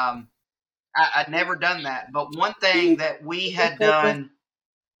 I'd never done that, but one thing that we had done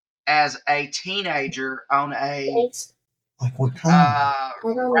as a teenager on a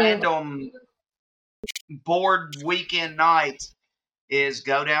random bored weekend night is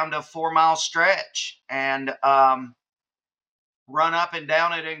go down to a 4 mile stretch and run up and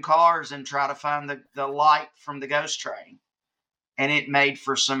down it in cars and try to find the light from the ghost train. And it made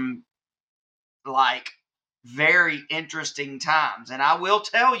for some very interesting times. And I will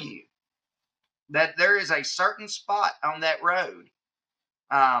tell you that there is a certain spot on that road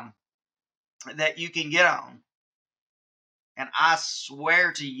that you can get on. And I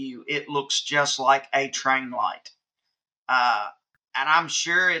swear to you, it looks just like a train light. And I'm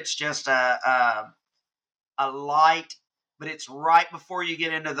sure it's just a light, but it's right before you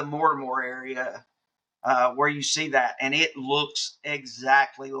get into the Mortimer area where you see that. And it looks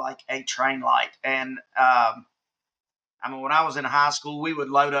exactly like a train light. And when I was in high school, we would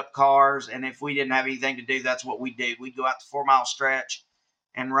load up cars. And if we didn't have anything to do, that's what we'd do. We'd go out the 4 mile stretch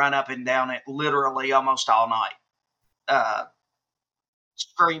and run up and down it literally almost all night,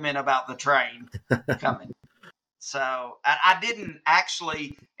 screaming about the train coming. So I didn't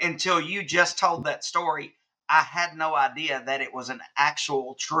actually, until you just told that story, I had no idea that it was an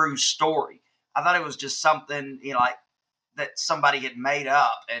actual true story. I thought it was just something, that somebody had made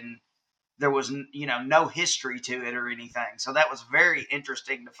up and there was, no history to it or anything. So that was very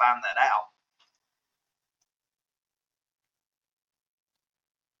interesting to find that out.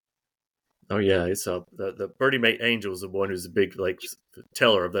 Oh yeah, it's the Birdie Mae Angel is the one who's a big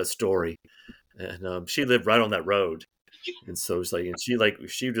teller of that story, and she lived right on that road, and so it's she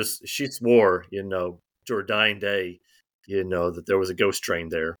swore to her dying day, that there was a ghost train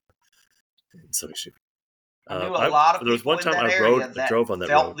there, and so she. I knew a lot of there was people one time in that I area that drove on that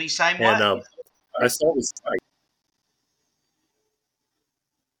felt road, the same way. and I saw this.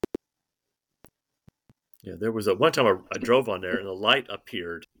 Yeah, there was one time I drove on there, and a light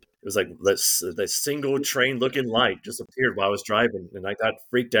appeared. It was like that single train looking light just appeared while I was driving, and I got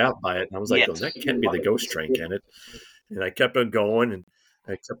freaked out by it. And I was like, that can't be the ghost train, can it? And I kept on going, and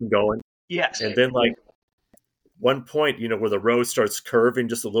I kept on going. Yes. And then, one point, where the road starts curving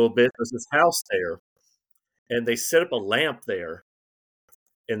just a little bit, there's this house there, and they set up a lamp there.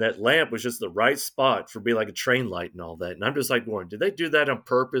 And that lamp was just the right spot for being like a train light and all that. And I'm just like, Warren, did they do that on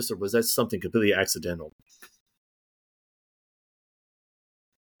purpose, or was that something completely accidental?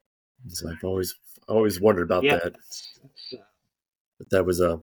 So I've always wondered about that. But that was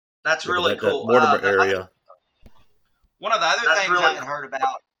that's really cool. That Mortimer area. One of the other things I had heard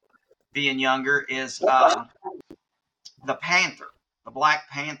about being younger, is the panther, the Black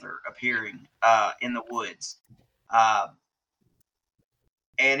Panther appearing in the woods. And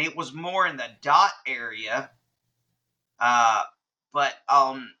it was more in the Dot area. But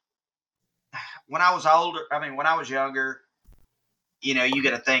when I was when I was younger, you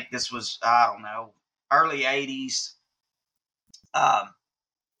got to think this was, I don't know, early 80s.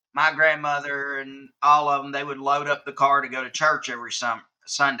 My grandmother and all of them, they would load up the car to go to church every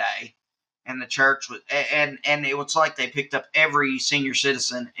Sunday. And the church was, and it was like they picked up every senior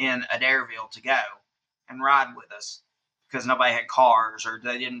citizen in Adairville to go and ride with us because nobody had cars or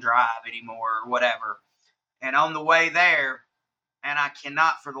they didn't drive anymore or whatever. And on the way there, and I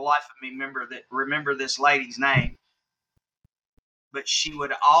cannot for the life of me remember this lady's name, but she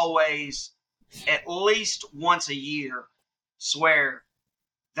would always, at least once a year, swear,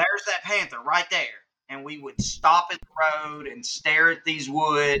 "There's that panther right there." And we would stop at the road and stare at these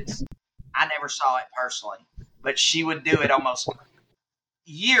woods. I never saw it personally, but she would do it almost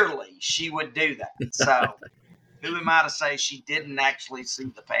yearly. She would do that. So who am I to say she didn't actually see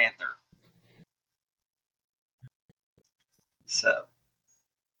the panther? So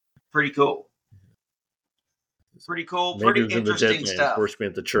pretty cool. Pretty cool. Maybe Pretty it was in the interesting dead stuff. worshiping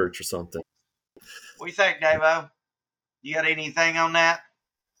at the church or something. What do you think, Davo? You got anything on that?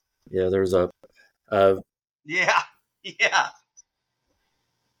 Yeah, there's a. Yeah.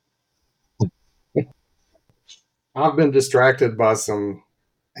 I've been distracted by some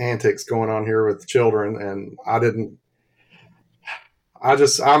antics going on here with the children, and I'm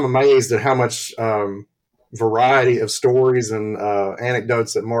amazed at how much variety of stories and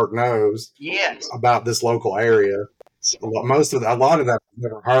anecdotes that Mark knows about this local area. A lot of that I've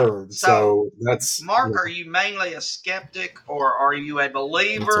never heard. So that's Mark. Are you mainly a skeptic, or are you a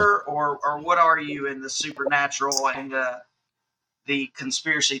believer, or what are you in the supernatural and the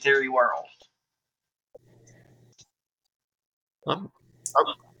conspiracy theory world? I'm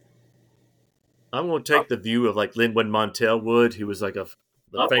going to take the view of like Linwood Montel Wood. He was like the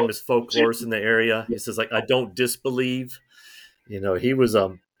famous folklorist in the area. He says like, I don't disbelieve. He was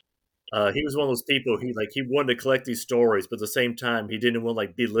one of those people. He wanted to collect these stories, but at the same time he didn't want to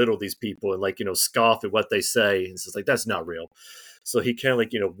like belittle these people and like scoff at what they say. And it's like that's not real. So he kind of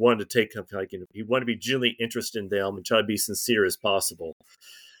like wanted to take he wanted to be genuinely interested in them and try to be sincere as possible.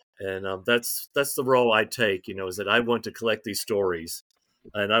 And that's the role I take. Is that I want to collect these stories.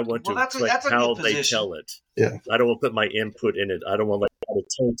 And I want to collect how they tell it. Yeah. I don't want to put my input in it. I don't want to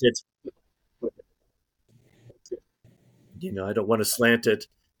taint it. I don't want to slant it.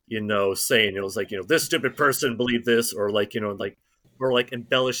 Saying it was like this stupid person believed this, or or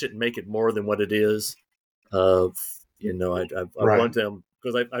embellish it and make it more than what it is. I want them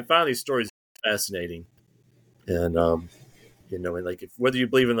because I find these stories fascinating, and and like whether you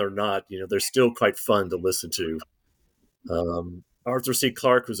believe in them or not, they're still quite fun to listen to. Arthur C.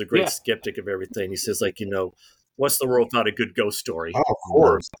 Clarke was a great skeptic of everything. He says, what's the world without a good ghost story? Oh, of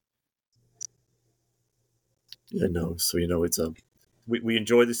course. So it's we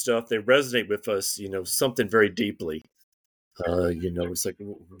enjoy this stuff. They resonate with us, something very deeply. It's like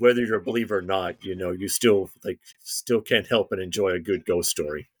whether you're a believer or not, you still can't help but enjoy a good ghost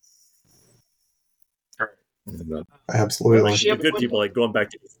story. Absolutely. The good people, like going back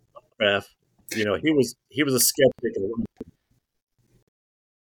to Lovecraft, he was a skeptic.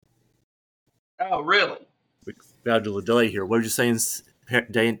 Oh, really? We got to do a delay here. What were you saying,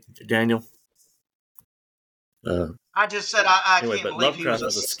 Daniel? I just said I anyway, can't but believe he Lovecraft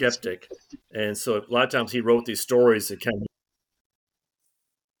was a skeptic, and so a lot of times he wrote these stories that kind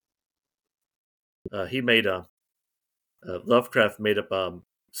of he made Lovecraft made up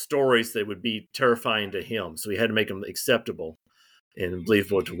stories that would be terrifying to him, so he had to make them acceptable and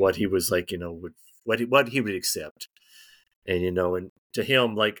believable to what he was like, what he would accept, and and to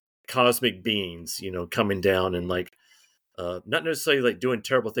him like cosmic beings, coming down and like. Not necessarily like doing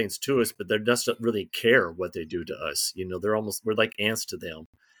terrible things to us, but they just don't really care what they do to us. We're like ants to them,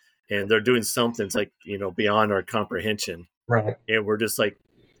 and they're doing something that's like beyond our comprehension. Right. And we're just like,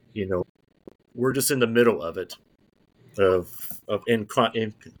 we're just in the middle of it, of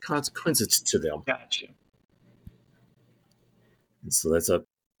consequences to them. Gotcha. And so that's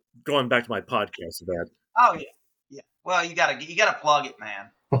going back to my podcast of that. Oh yeah. Well, you gotta plug it,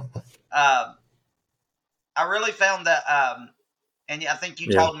 man. I really found that, and I think you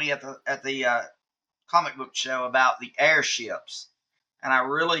told me at the comic book show about the airships, and I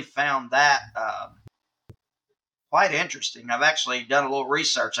really found that quite interesting. I've actually done a little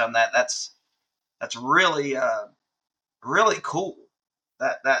research on that. That's really really cool.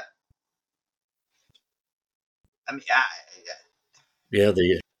 That I mean,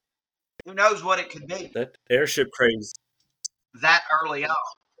 Who knows what it could be? That airship craze. That early on.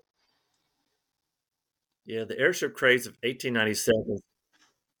 Yeah, the airship craze of 1897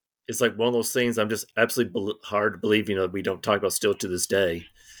 is like one of those things I'm just absolutely hard to believe, we don't talk about still to this day.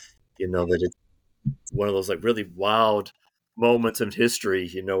 That it's one of those like really wild moments in history,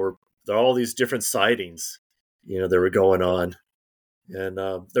 where there are all these different sightings, that were going on. And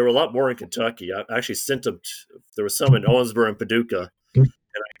there were a lot more in Kentucky. I actually sent them. There was some in Owensboro and Paducah, and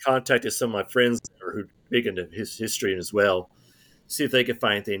I contacted some of my friends who are big into his history as well, see if they could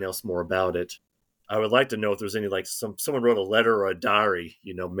find anything else more about it. I would like to know if there's any like someone wrote a letter or a diary,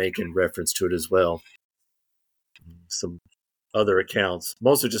 making reference to it as well. Some other accounts.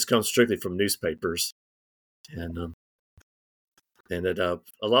 Most of it just comes strictly from newspapers, and a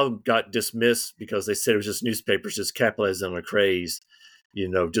lot of them got dismissed because they said it was just newspapers just capitalizing on a craze,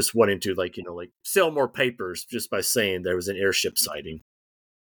 just wanting to like sell more papers just by saying there was an airship sighting.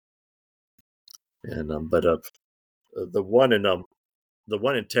 And the one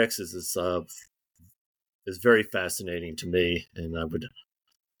in Texas is very fascinating to me, and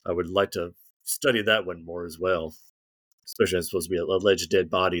I would like to study that one more as well, especially it's supposed to be an alleged dead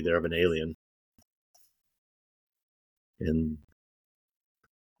body there of an alien. And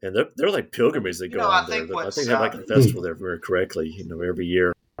they're like pilgrimages that go on there. I think they have like a festival there, if I remember correctly, every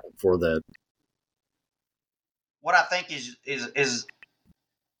year for that. What I think is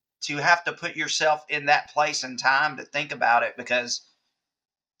to have to put yourself in that place and time to think about it, because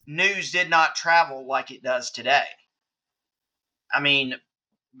news did not travel like it does today. I mean,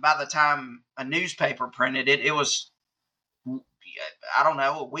 by the time a newspaper printed it, it was, I don't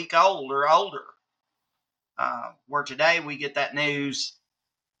know, a week old or older. Where today we get that news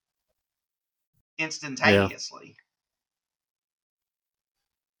instantaneously.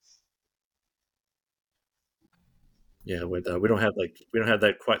 Yeah, we don't have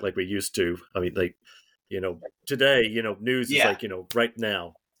that quite like we used to. I mean, like, today, news is like, right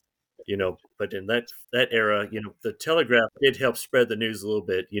now, but in that era, the telegraph did help spread the news a little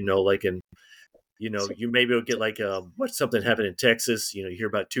bit, like in, you maybe will get like what something happened in Texas, you hear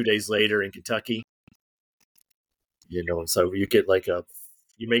about 2 days later in Kentucky, and so you get like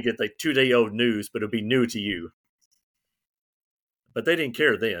you may get like 2-day old news, but it'll be new to you. But they didn't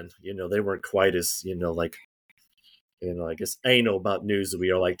care then, they weren't quite as, like, I guess anal about news that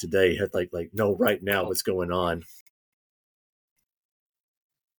we are like today. Had like know right now what's going on.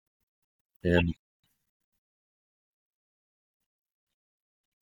 And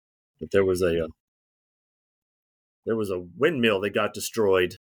but there was a windmill that got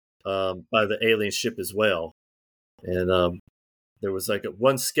destroyed by the alien ship as well. And there was like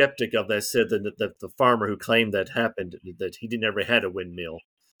one skeptic of that said that the farmer who claimed that happened, that he never had a windmill.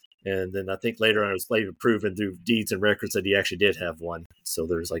 And then I think later on it was later proven through deeds and records that he actually did have one. So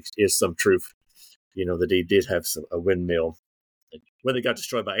there's is some truth, that he did have a windmill. Whether it got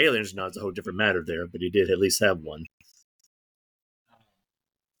destroyed by aliens or not is a whole different matter there, but he did at least have one.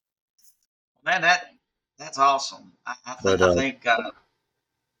 Man, that's awesome. I think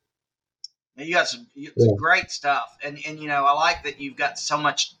you got some great stuff, and I like that you've got so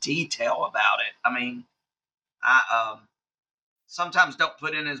much detail about it. I mean, I sometimes don't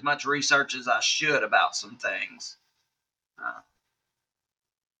put in as much research as I should about some things.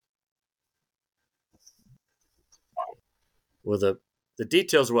 Well, the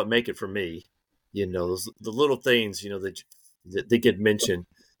details are what make it for me. The little things, that they get mentioned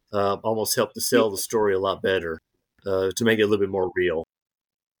almost help to sell the story a lot better, to make it a little bit more real.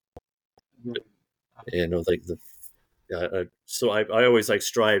 Like so I always like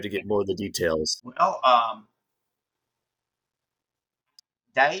strive to get more of the details. Well,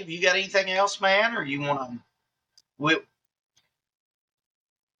 Dave, you got anything else, man, or you want to?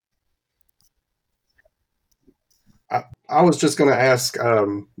 I was just going to ask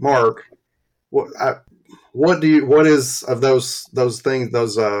Mark, what is of those things,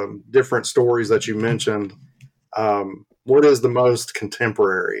 those different stories that you mentioned? What is the most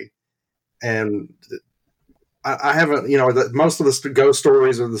contemporary? And I haven't, most of the ghost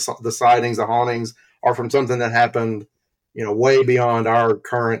stories or the sightings, the hauntings are from something that happened, way beyond our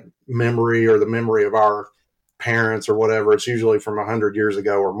current memory or the memory of our parents or whatever. It's usually from 100 years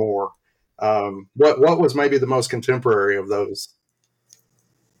ago or more. What was maybe the most contemporary of those?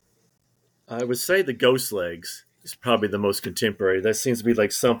 I would say the ghost legs is probably the most contemporary. That seems to be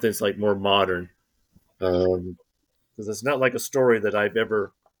like something that's like more modern, because it's not like a story that I've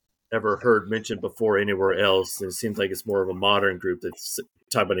ever heard mentioned before anywhere else. It seems like it's more of a modern group that's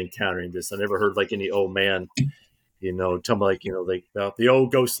talking about encountering this. I never heard like any old man, talking like, like about the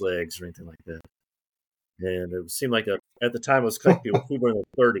old ghost legs or anything like that. And it seemed like at the time, it was collecting people were in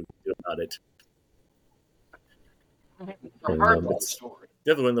their 30s about it. And, it's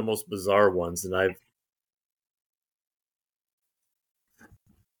definitely one of the most bizarre ones, and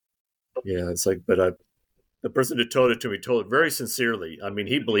it's like, but the person who told it to me told it very sincerely. I mean,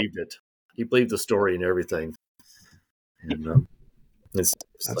 he believed it. He believed the story and everything. And that's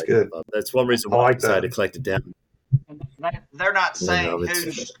like, good. That's one reason why I decided to collect it down. They're not saying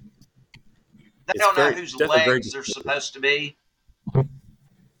who's. They don't know whose legs they're supposed to be.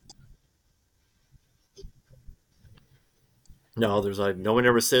 No, there's like no one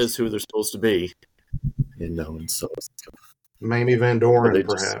ever says who they're supposed to be. And so Mamie Van Doren,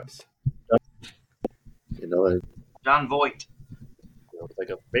 perhaps. John Voight.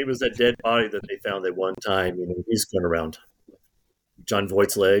 Maybe it was that dead body that they found at one time. He's going around. John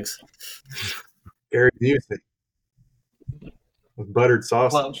Voight's legs. Gary Busey with buttered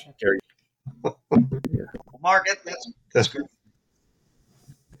sausage. Well, Mark, that's good.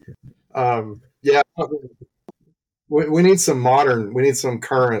 Yeah, we need some modern. We need some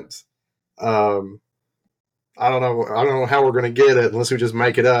current. I don't know how we're going to get it unless we just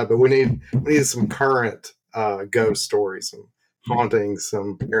make it up. But we need some current ghost stories, some hauntings,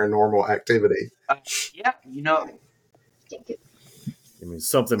 some paranormal activity. Yeah,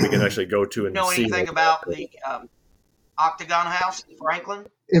 something we can actually go to and know see. Anything about the Octagon House in Franklin?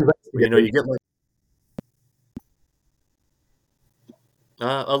 You get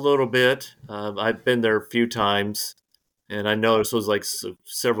a little bit. I've been there a few times, and I noticed those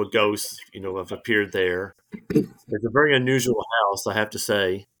several ghosts, have appeared there. It's a very unusual house, I have to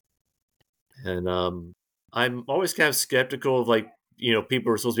say. And I'm always kind of skeptical of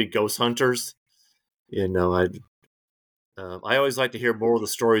people are supposed to be ghost hunters. I always like to hear more of the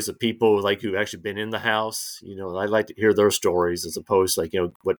stories of people who've actually been in the house. I like to hear their stories as opposed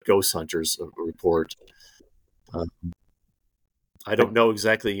to what ghost hunters report. I don't know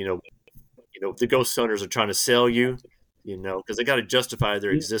exactly if the ghost hunters are trying to sell you, because they got to justify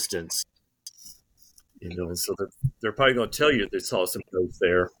their existence. And so they're probably going to tell you they saw some ghosts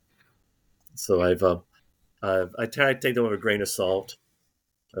there. So I try to take them with a grain of salt.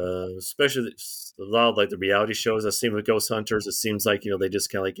 Especially a lot of the reality shows I've seen with ghost hunters. It seems like they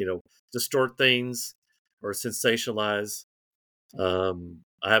just kind of distort things or sensationalize. I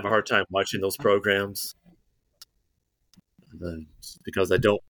have a hard time watching those programs because I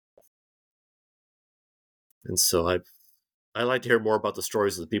don't, and so I like to hear more about the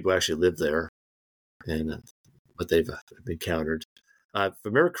stories of the people who actually live there and what they've encountered. If I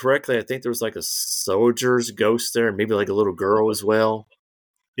remember correctly, I think there was a soldier's ghost there, and maybe a little girl as well.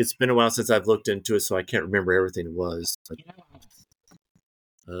 It's been a while since I've looked into it, so I can't remember everything it was. But,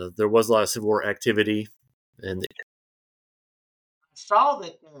 there was a lot of Civil War activity. And I saw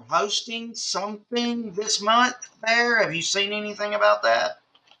that they're hosting something this month there. Have you seen anything about that?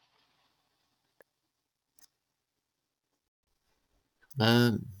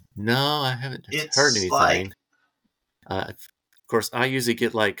 No, I haven't heard anything. Of course, I usually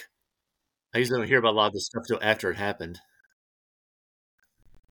don't hear about a lot of this stuff until after it happened.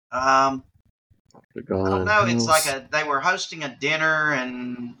 I don't know. It's they were hosting a dinner,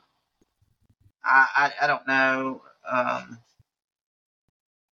 and I don't know. I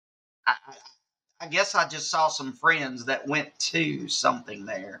guess I just saw some friends that went to something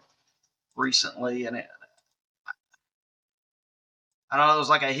there recently, and I know it was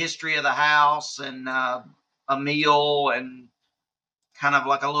a history of the house and a meal and kind of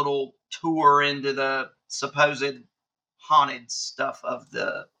a little tour into the supposed haunted stuff of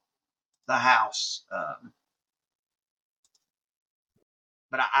the house.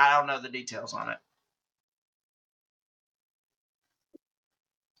 But I don't know the details on it.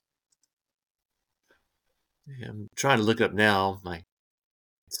 Yeah, I'm trying to look it up now.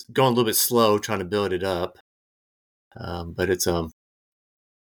 It's going a little bit slow trying to build it up. But it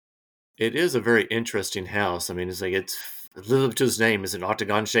is a very interesting house. I mean, it's lived up to its name. It's an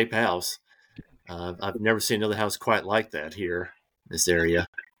octagon-shaped house. I've never seen another house quite like that here in this area.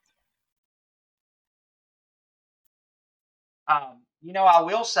 I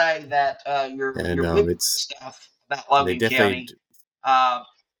will say that your big stuff about Logan County,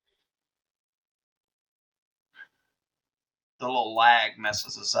 the little lag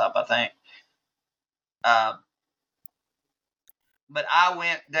messes us up, I think. But I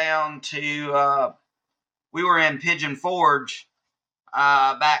went down to, we were in Pigeon Forge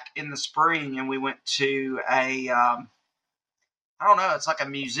back in the spring, and we went to I don't know, it's a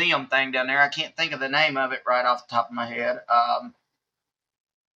museum thing down there. I can't think of the name of it right off the top of my head.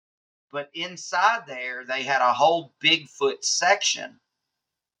 But inside there, they had a whole Bigfoot section.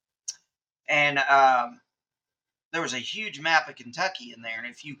 And there was a huge map of Kentucky in there, and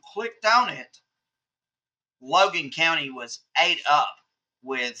if you clicked on it, Logan County was ate up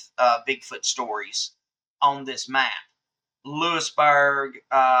with Bigfoot stories on this map. Lewisburg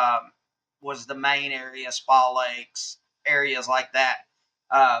was the main area, Spa Lakes, areas like that.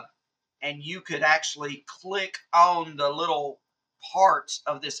 And you could actually click on the little parts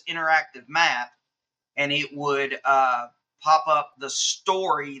of this interactive map, and it would pop up the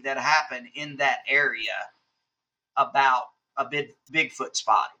story that happened in that area about a Bigfoot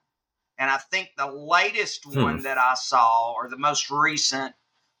spotting. And I think the latest one that I saw, or the most recent,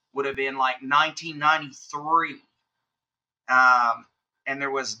 would have been like 1993. And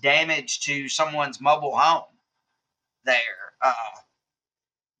there was damage to someone's mobile home there,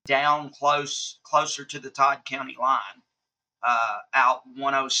 down closer to the Todd County line, out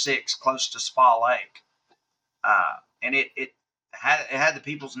 106, close to Spa Lake. And it had the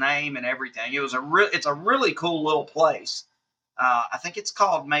people's name and everything. It's a really cool little place. I think it's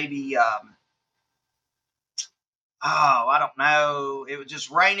called maybe, I don't know. It was just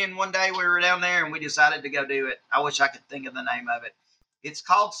raining one day. We were down there and we decided to go do it. I wish I could think of the name of it. It's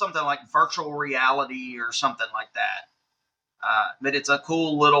called something like virtual reality or something like that. But it's a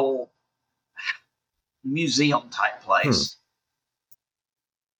cool little museum type place.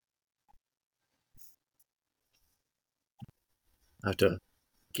 I have to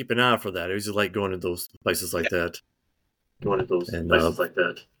keep an eye out for that. I usually like going to those places like that.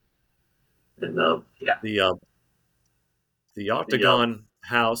 The Octagon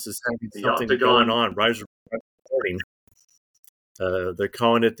House is having something going on. Rise reporting. They're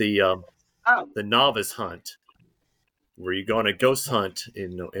calling it the novice hunt, where you go on a ghost hunt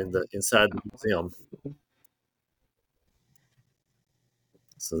inside the museum.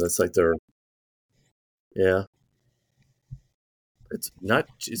 So that's like It's not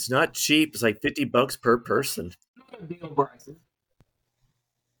cheap. It's like $50 per person.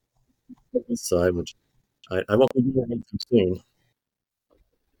 So I won't be doing anything soon.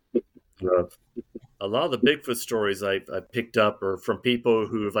 A lot of the Bigfoot stories I picked up are from people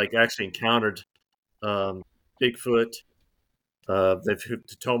who have like actually encountered Bigfoot. They've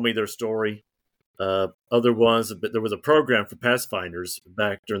told me their story. Other ones, but there was a program for Pathfinders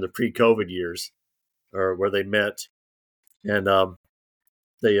back during the pre-COVID years, or where they met, and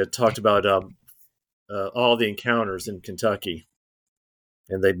they had talked about all the encounters in Kentucky,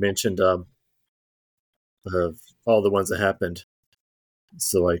 and they mentioned all the ones that happened.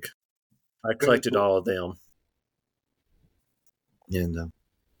 So, like, I collected all of them, and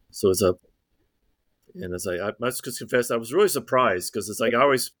so it's up. And it's like, I must confess, I was really surprised because it's like I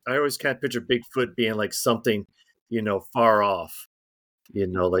always can't picture Bigfoot being like something, far off,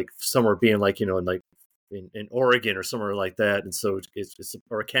 like somewhere being like, in Oregon or somewhere like that. And so it's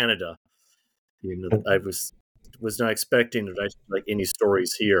or Canada, I was not expecting like any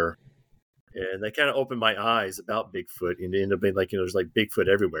stories here, and that kind of opened my eyes about Bigfoot, and it ended up being like, there's like Bigfoot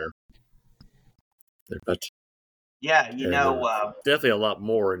everywhere. But yeah, definitely a lot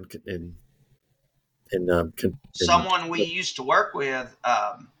more in someone we used to work with,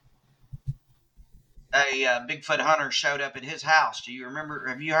 a Bigfoot hunter showed up at his house. Do you remember?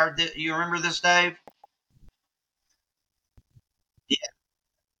 Have you heard that? You remember this, Dave? Yeah.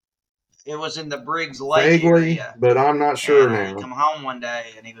 It was in the Briggs Lake area. But I'm not sure now. He come home one day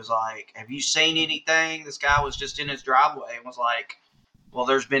and he was like, "Have you seen anything?" This guy was just in his driveway and was like, "Well,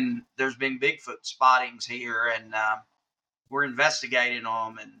 there's been Bigfoot spottings here, and we're investigating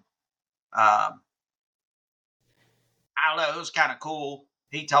them." And I don't know, it was kind of cool.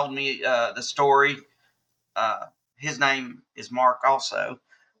 He told me the story. His name is Mark also.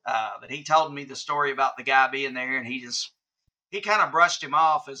 But he told me the story about the guy being there, and he kind of brushed him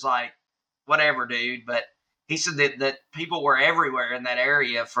off as like, whatever, dude. But he said that people were everywhere in that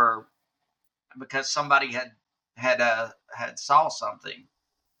area because somebody had saw something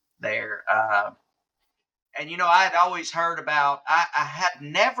there. And, I had always heard about, I had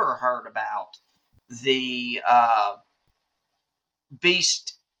never heard about the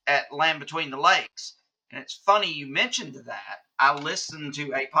beast at Land Between the Lakes. And it's funny you mentioned that. I listened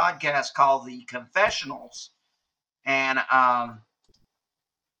to a podcast called The Confessionals, and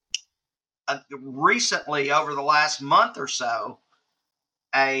recently, over the last month or so,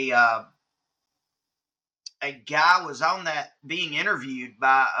 a guy was on that, being interviewed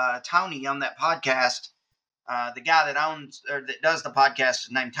by Tony on that podcast. The guy that does the podcast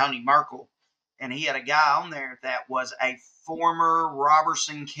is named Tony Merkel, and he had a guy on there that was a former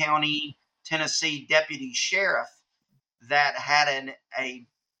Robertson County, Tennessee deputy sheriff that had an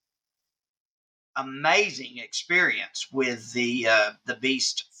amazing experience with the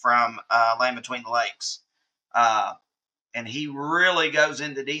beast from Land Between the Lakes. And he really goes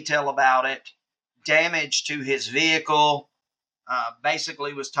into detail about it. Damage to his vehicle.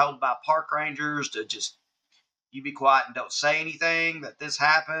 Basically was told by park rangers to just, you be quiet and don't say anything, that this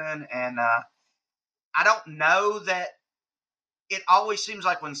happened. And I don't know that it always seems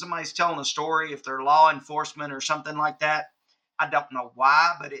like when somebody's telling a story, if they're law enforcement or something like that, I don't know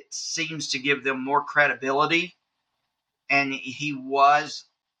why, but it seems to give them more credibility. And he was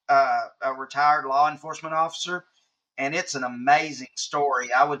a retired law enforcement officer, and it's an amazing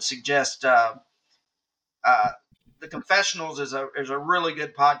story. I would suggest The Confessionals is a really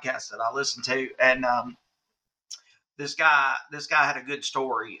good podcast that I listen to, and this guy had a good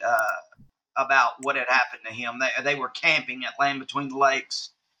story about what had happened to him. They were camping at Land Between the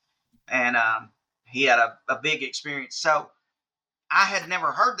Lakes, and he had a big experience. So I had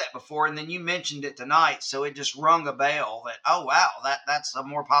never heard that before, and then you mentioned it tonight, so it just rung a bell that, oh wow, that's a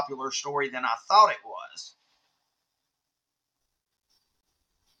more popular story than I thought it was.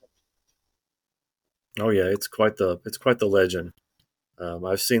 Oh yeah, it's quite the legend.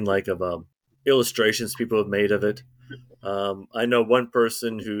 I've seen illustrations people have made of it. I know one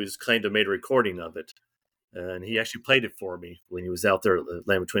person who's claimed to have made a recording of it, and he actually played it for me when he was out there at the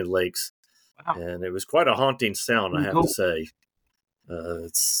Land Between the Lakes. Wow. And it was quite a haunting sound, I have to say.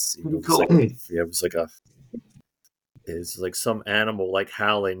 It's like some animal like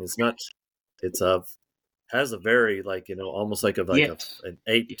howling. Has a very almost like an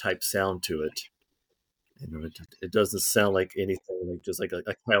ape type sound to it. It doesn't sound like anything just like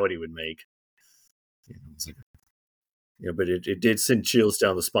a coyote would make. But it did send chills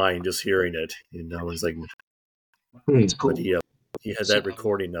down the spine just hearing it. It's like, it's cool. But he had that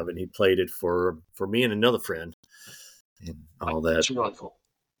recording of it, and he played it for me and another friend, and all that. That's really cool.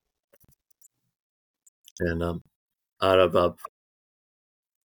 And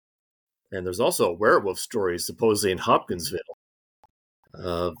and there's also a werewolf story supposedly in Hopkinsville.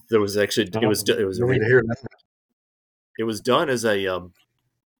 There was actually it was done as a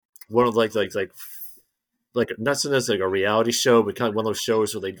one of like not so necessarily like a reality show, but kind of one of those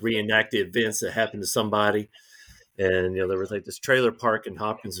shows where they reenact the events that happened to somebody. And there was like this trailer park in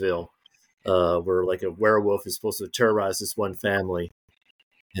Hopkinsville where like a werewolf is supposed to terrorize this one family.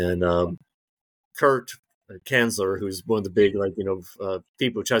 And Kurt Kanzler, who's one of the big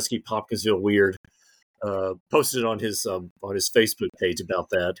people who tries to keep Hopkinsville weird, posted on his Facebook page about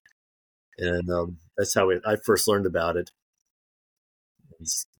that, and that's how I first learned about it.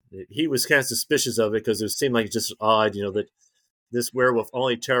 He was kind of suspicious of it because it seemed like just odd, that this werewolf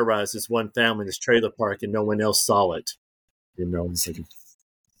only terrorized this one family in this trailer park and no one else saw it. Because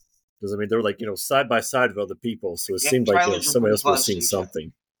they're like side by side of other people, so it seemed like somebody else was seeing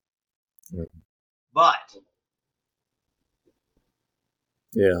something. But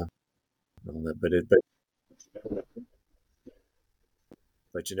yeah,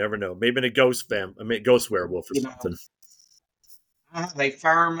 but you never know. Maybe in a ghost werewolf or something. I have a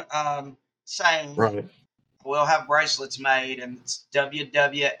firm saying. Right. We'll have bracelets made, and it's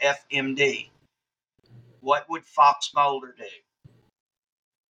WWFMD. What would Fox Mulder do?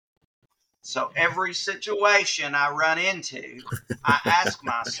 So every situation I run into, I ask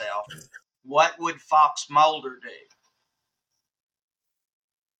myself, what would Fox Mulder do?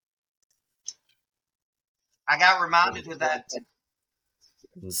 I got reminded of that.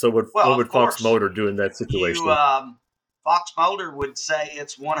 And so what would Fox Mulder do in that situation? Fox Mulder would say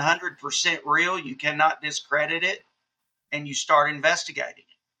it's 100% real. You cannot discredit it, and you start investigating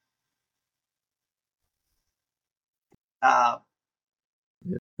it.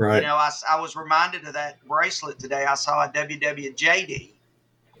 Right. I was reminded of that bracelet today. I saw a WWJD,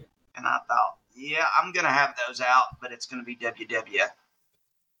 and I thought, yeah, I'm going to have those out, but it's going to be WW,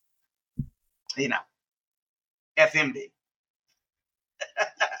 FMD.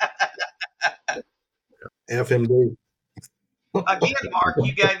 FMD. Again, Mark,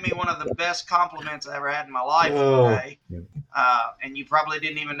 you gave me one of the best compliments I ever had in my life today. And you probably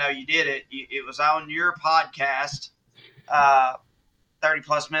didn't even know you did it. It was on your podcast, 30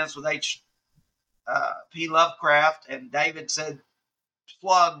 Plus Minutes with H.P. Lovecraft. And David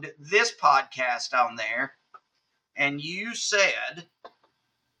plugged this podcast on there. And you said,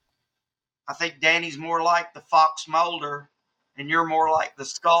 I think Danny's more like the Fox Mulder and you're more like the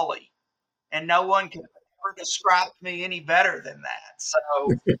Scully. And no one can ever describe me any better than that. So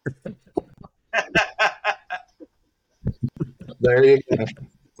there you go.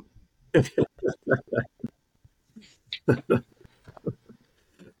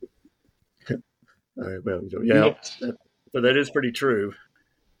 All right, well, yeah, but that is pretty true.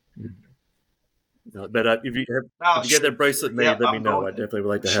 But if you get that bracelet made, let me know. I definitely would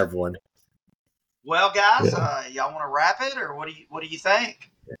like to have one. Well, guys, y'all want to wrap it, or what do you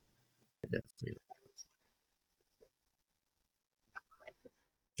think?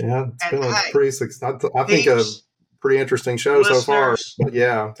 Yeah, it's been a pretty successful. I think a pretty interesting show so far. But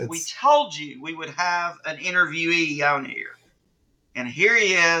yeah, we told you we would have an interviewee on here, and here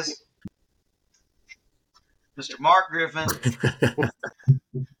he is, Mr. Mark Griffin.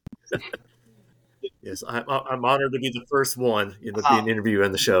 Yes, I'm honored to be the first one being interviewed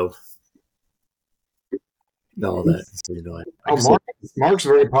on the show. All that, Mark's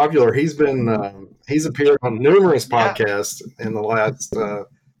very popular. He's been he's appeared on numerous podcasts in the last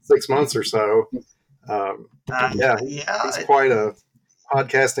 6 months or so. He's quite a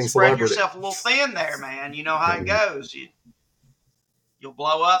podcasting spread celebrity. Yourself a little thin there, man. You know how it goes. You'll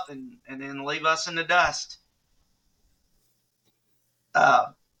blow up and then leave us in the dust.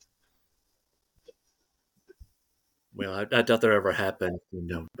 Well, I doubt that ever happened,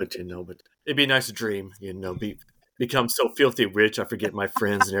 but it'd be a nice dream, become so filthy rich, I forget my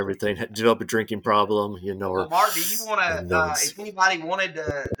friends and everything, develop a drinking problem, Well, Mark, do you want to, if anybody wanted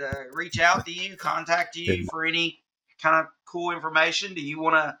to reach out to you, contact you for any kind of cool information, do you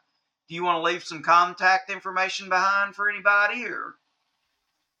want to leave some contact information behind for anybody, or?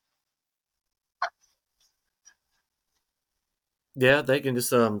 Yeah, they can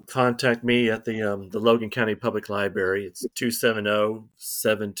just contact me at the Logan County Public Library. It's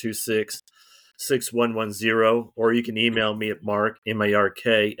 270-726-6110, or you can email me at Mark,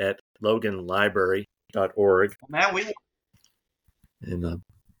 M-A-R-K, at loganlibrary.org. Man, and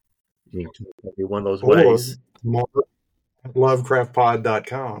you can be one of those ways. Mark at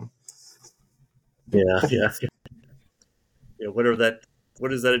lovecraftpod.com. Yeah. What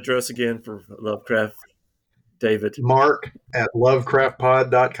is that address again for Lovecraft? David? Mark at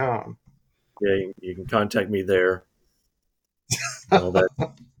lovecraftpod.com. Yeah, you can contact me there. All that.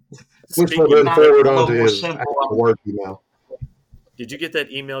 Which will then forward on to his work email. Did you get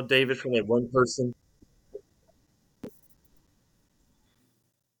that email, David, from that one person?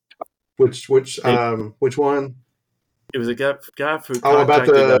 Which one? It was a guy who about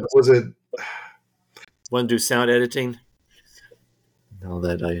was it want to do sound editing? All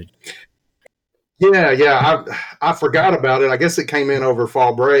that I Yeah, I forgot about it. I guess it came in over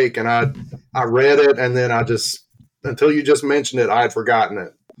fall break, and I read it, and then until you just mentioned it, I had forgotten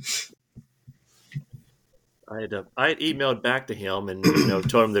it. I had emailed back to him and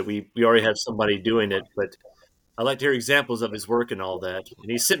told him that we already have somebody doing it, but I like to hear examples of his work and all that.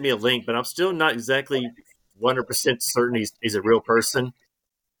 And he sent me a link, but I'm still not exactly 100% certain he's a real person,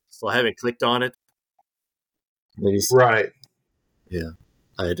 so I haven't clicked on it. Right. Yeah,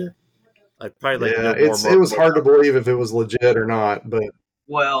 I'd probably like to know more. It was hard to believe if it was legit or not, but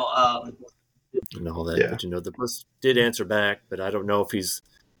and all that. Yeah. But the person did answer back, but I don't know if he's.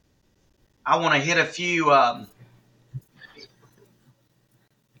 I want to hit a few.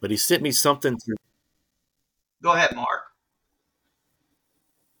 But he sent me something through. Go ahead, Mark.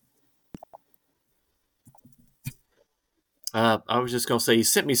 I was just going to say he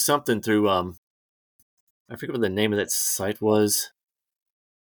sent me something through. I forget what the name of that site was.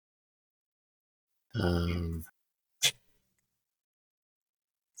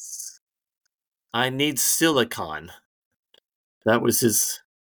 I need silicon. That was his.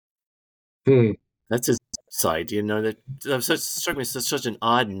 That's his site. That struck me as such an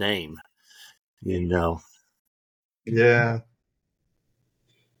odd name. Yeah.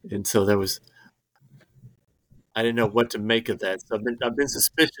 And so there was. I didn't know what to make of that. So I've been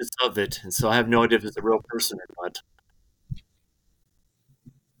suspicious of it, and so I have no idea if it's a real person or not.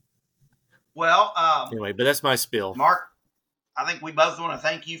 Well, anyway, but that's my spiel. Mark, I think we both want to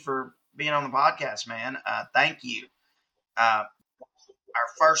thank you for being on the podcast, man. Thank you. Our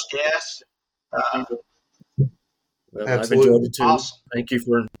first guest. Well, I've enjoyed it too. Awesome. Thank you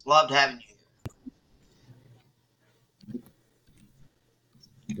for. Loved having you.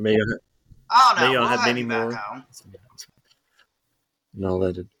 May we'll have many more. No,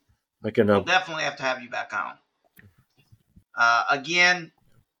 let it. We'll definitely have to have you back on. Again,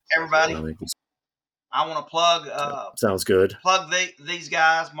 everybody, I want to plug. Sounds good. Plug these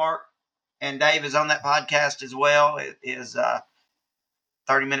guys. Mark and Dave is on that podcast as well. It is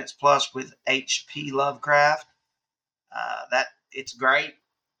 30 Minutes Plus with H.P. Lovecraft. It's great.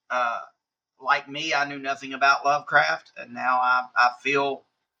 Like me, I knew nothing about Lovecraft, and now I feel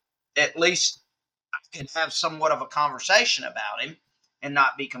at least I can have somewhat of a conversation about him and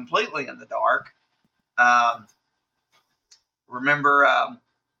not be completely in the dark. Remember,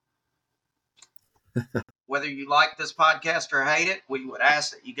 whether you like this podcast or hate it, we would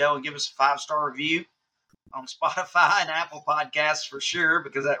ask that you go and give us a 5-star review on Spotify and Apple Podcasts for sure,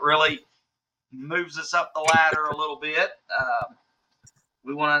 because that really moves us up the ladder a little bit.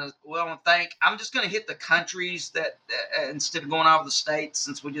 We want to thank. I'm just going to hit the countries that instead of going over the states,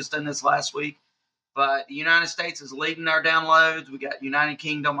 since we just done this last week. But the United States is leading our downloads. We got United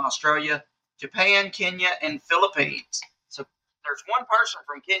Kingdom, Australia, Japan, Kenya, and Philippines. So there's one person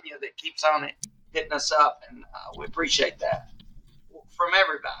from Kenya that keeps on it, hitting us up, and we appreciate that from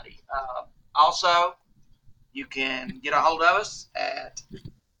everybody. Also, you can get a hold of us at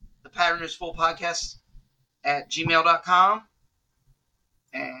the Pattern is Full Podcast at gmail.com.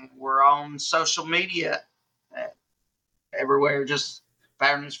 And we're on social media everywhere, just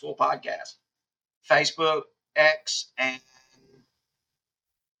Pattern is Full Podcast. Facebook, X, and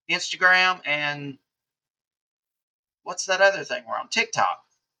Instagram, and what's that other thing we're on? TikTok.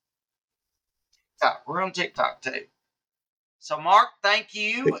 We're on TikTok too. So, Mark, thank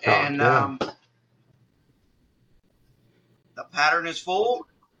you. TikTok, and the Pattern is Full.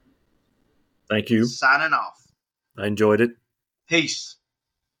 Thank you. Signing off. I enjoyed it. Peace.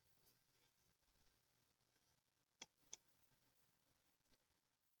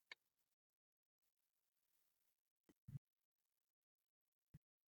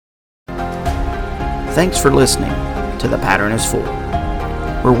 Thanks for listening to The Pattern is Full,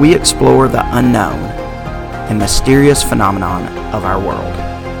 where we explore the unknown and mysterious phenomenon of our world.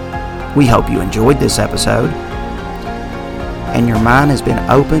 We hope you enjoyed this episode and your mind has been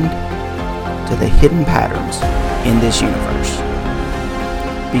opened to the hidden patterns in this universe.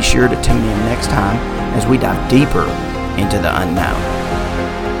 Be sure to tune in next time as we dive deeper into the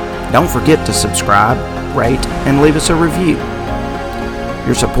unknown. Don't forget to subscribe, rate, and leave us a review.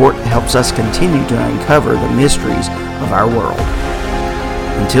 Your support helps us continue to uncover the mysteries of our world.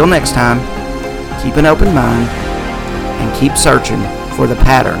 Until next time, keep an open mind and keep searching for the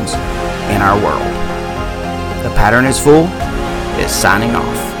patterns in our world. The Pattern is Full is signing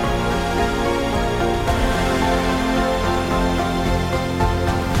off.